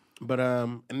album. But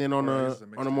and then on Or I a guess it's a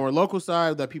on a mixtape. more local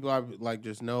side that people I like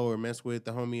just know or mess with,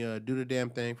 the homie Do the Damn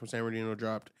Thing from San Bernardino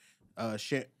dropped.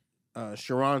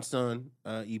 Sharon's Son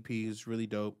EP is really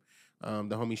dope.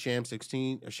 The homie Sham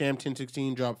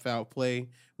 1016 dropped Foul Play,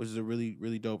 which is a really,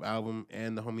 really dope album.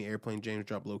 And the homie Airplane James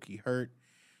dropped Low Key Hurt.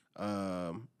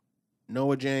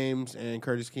 Noah James and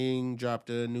Curtis King dropped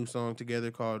a new song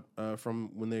together called from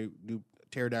when they do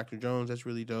Pterodactyl Jones. That's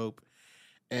really dope.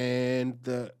 And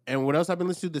what else I've been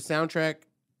listening to? The soundtrack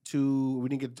to, we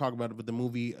didn't get to talk about it, but the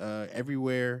movie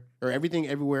Everything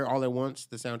Everywhere All at Once.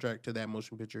 The soundtrack to that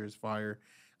motion picture is fire.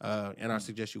 And I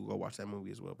suggest you go watch that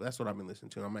movie as well. But that's what I've been listening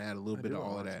to. I'm gonna add a little bit of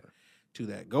all of that to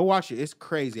that. Go watch it. It's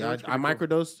crazy. I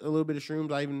microdosed a little bit of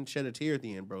shrooms. I even shed a tear at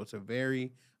the end, bro. It's a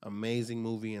very amazing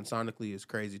movie, and sonically it's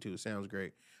crazy too. It sounds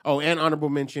great. Oh, and honorable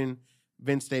mention,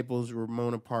 Vince Staples,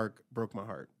 Ramona Park, Broke My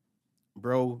Heart.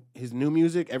 Bro, his new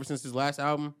music, ever since his last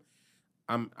album,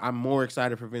 I'm more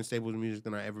excited for Vince Staples' music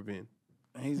than I ever been.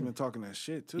 And he's been talking that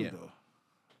shit too, Yeah. though.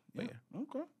 But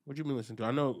Okay. What you been listening to?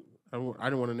 I know I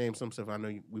didn't want to name some stuff. I know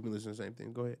we've been listening to the same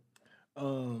thing. Go ahead.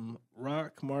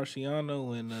 Rock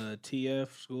Marciano and TF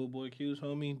Schoolboy Q's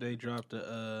homie, they dropped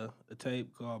a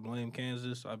tape called Blame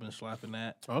Kansas. I've been slapping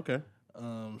that. Okay.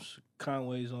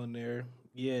 Conway's on there.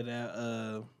 Yeah,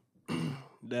 that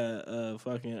that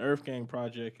fucking Earth Gang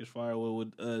project is fire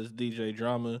with DJ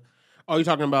Drama. Oh, you're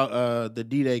talking about the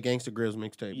D-Day Gangsta Grills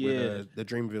mixtape Yeah. with the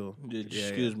Dreamville.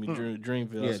 Excuse me,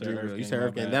 Dreamville. Yeah, I said Dreamville. Earth You Gang, said my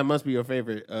Earth Gang. bad. That must be your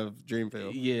favorite of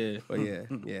Dreamville. Yeah. But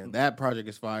yeah, that project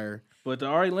is fire. But the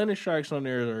Ari Lennox strikes on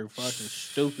there are fucking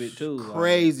stupid too.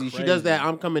 Crazy. Like, She does that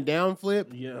I'm Coming Down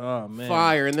flip. Yeah, oh man.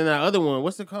 Fire. And then that other one,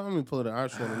 what's it called? Let me pull it up. I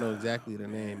just want to know exactly the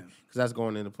name because that's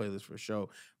going in the playlist for sure.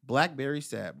 Blackberry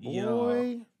Sap.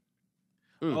 Boy.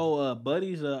 Oh,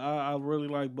 Buddy's. I really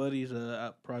like Buddy's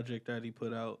project that he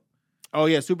put out. Oh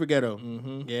yeah, Super Ghetto.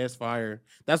 Mm-hmm. Yeah, it's fire.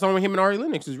 That song with him and Ari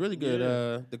Lennox is really good.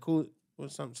 Yeah. The cool.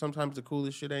 Sometimes the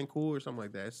coolest shit ain't cool or something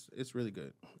like that. It's really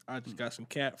good. I just got some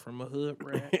cat from a hood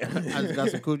rat. I just got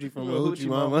some coochie from a hoochie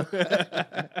mama.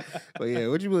 But yeah,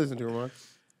 what you listen to,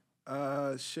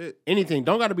 Ramon? Shit. Anything.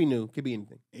 Don't gotta be new. Could be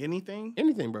anything. Anything?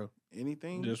 Anything, bro.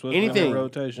 Anything? Just what's Anything. in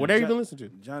rotation. Whatever you been listening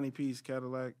to. Johnny P's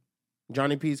Cadillac.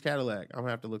 Johnny P's Cadillac. I'm gonna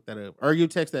have to look that up. Or you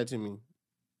text that to me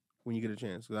when you get a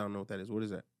chance because I don't know what that is. What is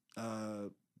that?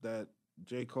 That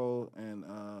J. Cole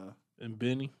and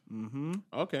Benny. Mm-hmm.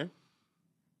 Okay.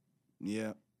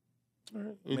 Yeah. All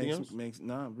right. Anything else?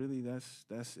 Really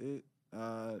that's it.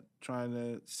 Trying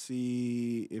to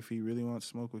see if he really wants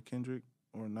to smoke with Kendrick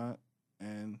or not.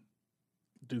 And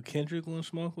Do Kendrick want to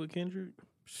smoke with Kendrick?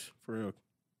 For real.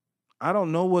 I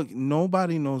don't know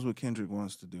nobody knows what Kendrick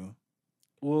wants to do.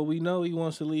 Well, we know he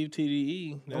wants to leave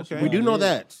TDE. That's Okay. We do about know it.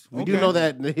 that. We do Okay. know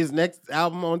that his next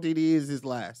album on TDE is his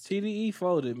last. TDE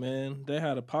folded, man. They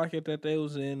had a pocket that they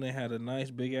was in. They had a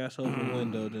nice big ass open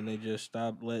window. Then they just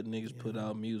stopped letting niggas put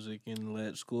out music and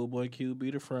let Schoolboy Q be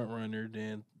the front runner.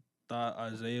 Then thought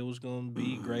Isaiah was gonna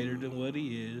be greater than what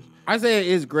he is. Isaiah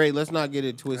is great. Let's not get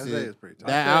it twisted. Isaiah's pretty tough.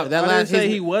 That I last didn't say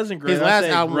his, he wasn't great. his I last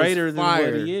said album greater was than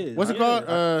fire. what he is. What's it Yeah.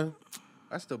 called?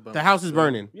 I still bump The House is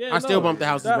Burning. Yeah, I still no, bump The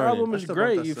House is that Burning. album I is still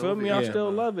great. bump You the feel me? I Sylvia.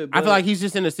 still love it. I feel but- like he's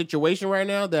just in a situation right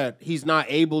now that he's not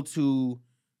able to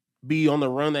be on the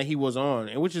run that he was on,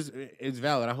 and which is it's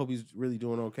valid. I hope he's really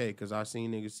doing okay because I've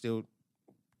seen niggas still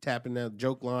tapping that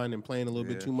joke line and playing a little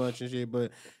bit Yeah. too much and shit.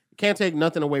 But can't take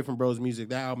nothing away from bro's music.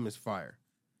 That album is fire.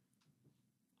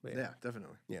 But Yeah,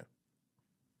 definitely.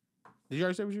 Did you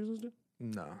already say what you was listening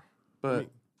to? No, but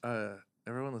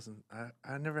everyone listen.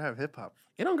 I never have hip hop.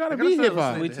 It don't gotta I gotta be start hip hop,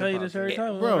 listening We to tell you hip-hop, this every yeah.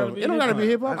 time. bro. It don't gotta be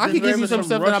hip hop. I've I been could give very you some much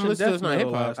stuff that I'm listening to. It's not Russian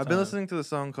hip death hop. metal I've been listening to the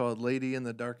song called "Lady in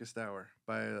the Darkest Hour"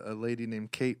 by a lady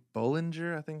named Kate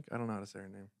Bollinger. I think I don't know how to say her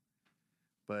name,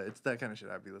 but it's that kind of shit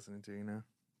I'd be listening to. You know,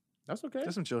 That's okay.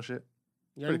 just some chill shit.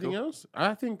 You got pretty anything cool. else?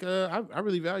 I think I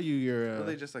really value your.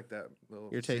 Really, just like that little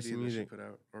your taste CD in that she music. put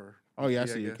out, or Oh yeah, I EP,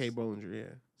 see it. guess. Kate Bollinger.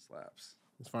 Yeah, Slaps.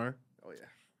 it's fire. Oh yeah.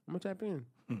 I'm gonna tap in.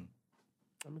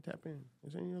 I'm gonna tap in.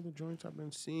 Is there any other joints I've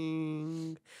been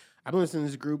seeing? I've been listening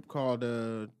to this group called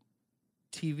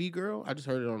TV Girl. I just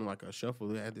heard it on like a shuffle.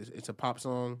 They had this. It's a pop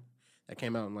song that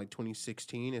came out in like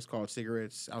 2016. It's called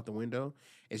 "Cigarettes Out the Window."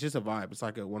 It's just a vibe. It's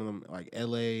like one of them like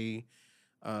LA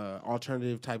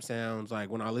alternative type sounds. Like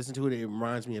when I listen to it, it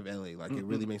reminds me of LA. Like it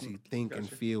really makes you think and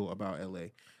Gotcha. feel about LA.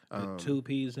 The two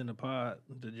peas in the pot,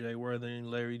 the Jay Worthy and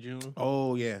Larry June.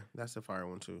 Oh yeah, that's a fire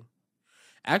one too.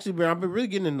 Actually, bro, I've been really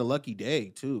getting into Lucky Day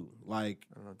too. Like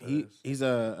I don't know what that is. he's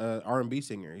a R&B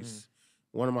singer. He's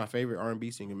one of my favorite R&B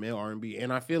singers, male R&B.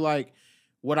 And I feel like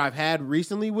what I've had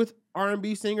recently with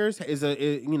R&B singers is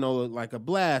like a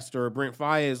Blast or a Brent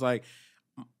Faiyaz. Like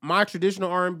my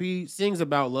traditional R&B sings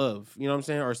about love. You know what I'm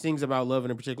saying? Or sings about love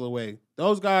in a particular way.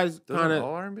 Those guys Doesn't kind all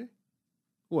of R&B?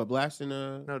 what Blast and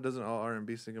No, doesn't all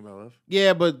R&B sing about love?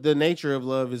 yeah, but the nature of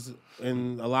love is,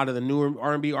 and a lot of the newer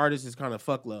R&B artists is kind of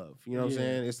fuck love. You know what I'm Yeah.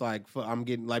 saying? It's like I'm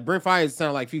getting like Brent Faiyaz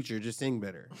sound like Future, just sing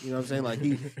better. You know what I'm saying? Like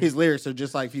his lyrics are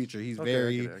just like Future. He's Okay, I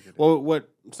very get it, I get it. well, what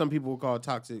some people would call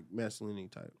toxic masculinity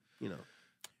type. You know,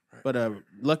 Right. but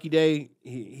Lucky Day,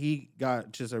 he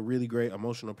got just a really great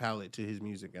emotional palette to his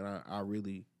music, and I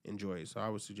really enjoy it. So I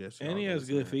would suggest. And y'all he go has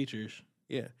listen good to it. features.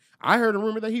 Yeah. I heard a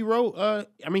rumor that he wrote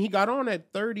he got on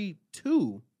at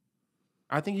 32.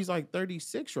 I think he's like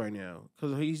 36 right now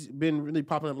because he's been really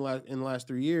popping up in the last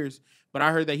 3 years. But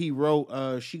I heard that he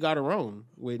wrote She Got Her Own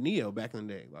with Neo back in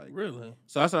the day. Like, Really?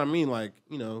 so that's what I mean. Like,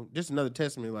 you know, just another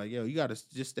testament. Like, yo, you got to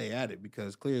just stay at it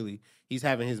because clearly he's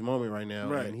having his moment right now.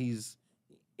 Right. And he's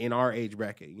in our age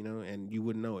bracket, you know, and you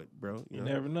wouldn't know it, bro. You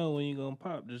know? never know when you're going to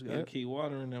pop. Just got to Yep. keep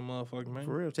watering that motherfucker, man.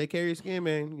 For real, take care of your skin,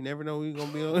 man. You never know who you're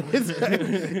gonna be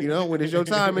on. You know, when it's your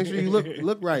time, make sure you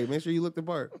look right. Make sure you look the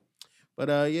part.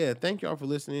 But yeah, thank y'all for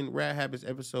listening. Rat Habits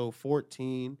episode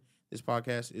 14. This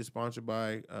podcast is sponsored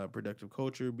by Productive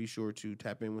Culture. Be sure to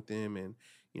tap in with them and,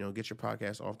 get your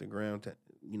podcast off the ground. To,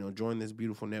 join this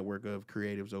beautiful network of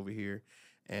creatives over here.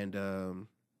 And,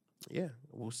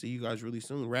 we'll see you guys really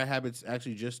soon. Rad Habits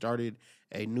actually just started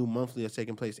a new monthly that's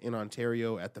taking place in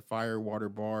Ontario at the Firewater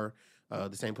Bar,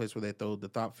 the same place where they throw the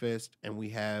Thought Fest. And we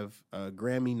have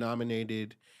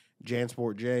Grammy-nominated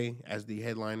Jansport J as the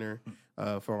headliner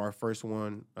for our first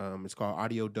one. It's called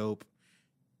Audio Dope,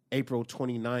 April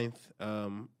 29th.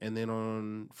 And then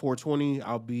on 420,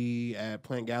 I'll be at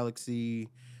Plant Galaxy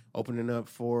opening up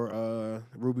for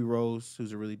Ruby Rose,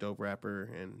 who's a really dope rapper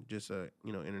and just a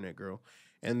internet girl.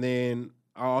 And then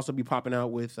I'll also be popping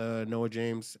out with Noah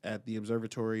James at the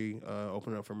Observatory,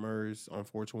 opening up for Murs on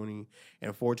 420.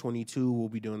 And 422, we'll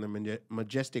be doing the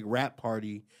Majestic Rap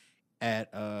Party at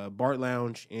Bart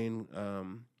Lounge in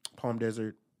Palm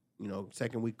Desert.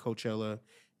 Second week Coachella.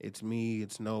 It's me,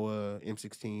 it's Noah,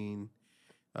 M16.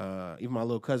 Even my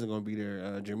little cousin gonna be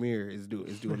there. Jameer is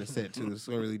doing a set too. It's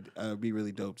gonna really be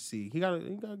really dope to see. He got a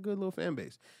good little fan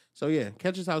base. So yeah,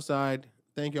 catch us outside.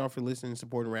 Thank y'all for listening and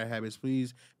supporting Rad Habits.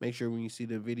 Please make sure when you see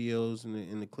the videos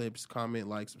and the clips, comment,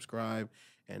 like, subscribe,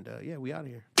 and we out of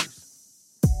here. Peace.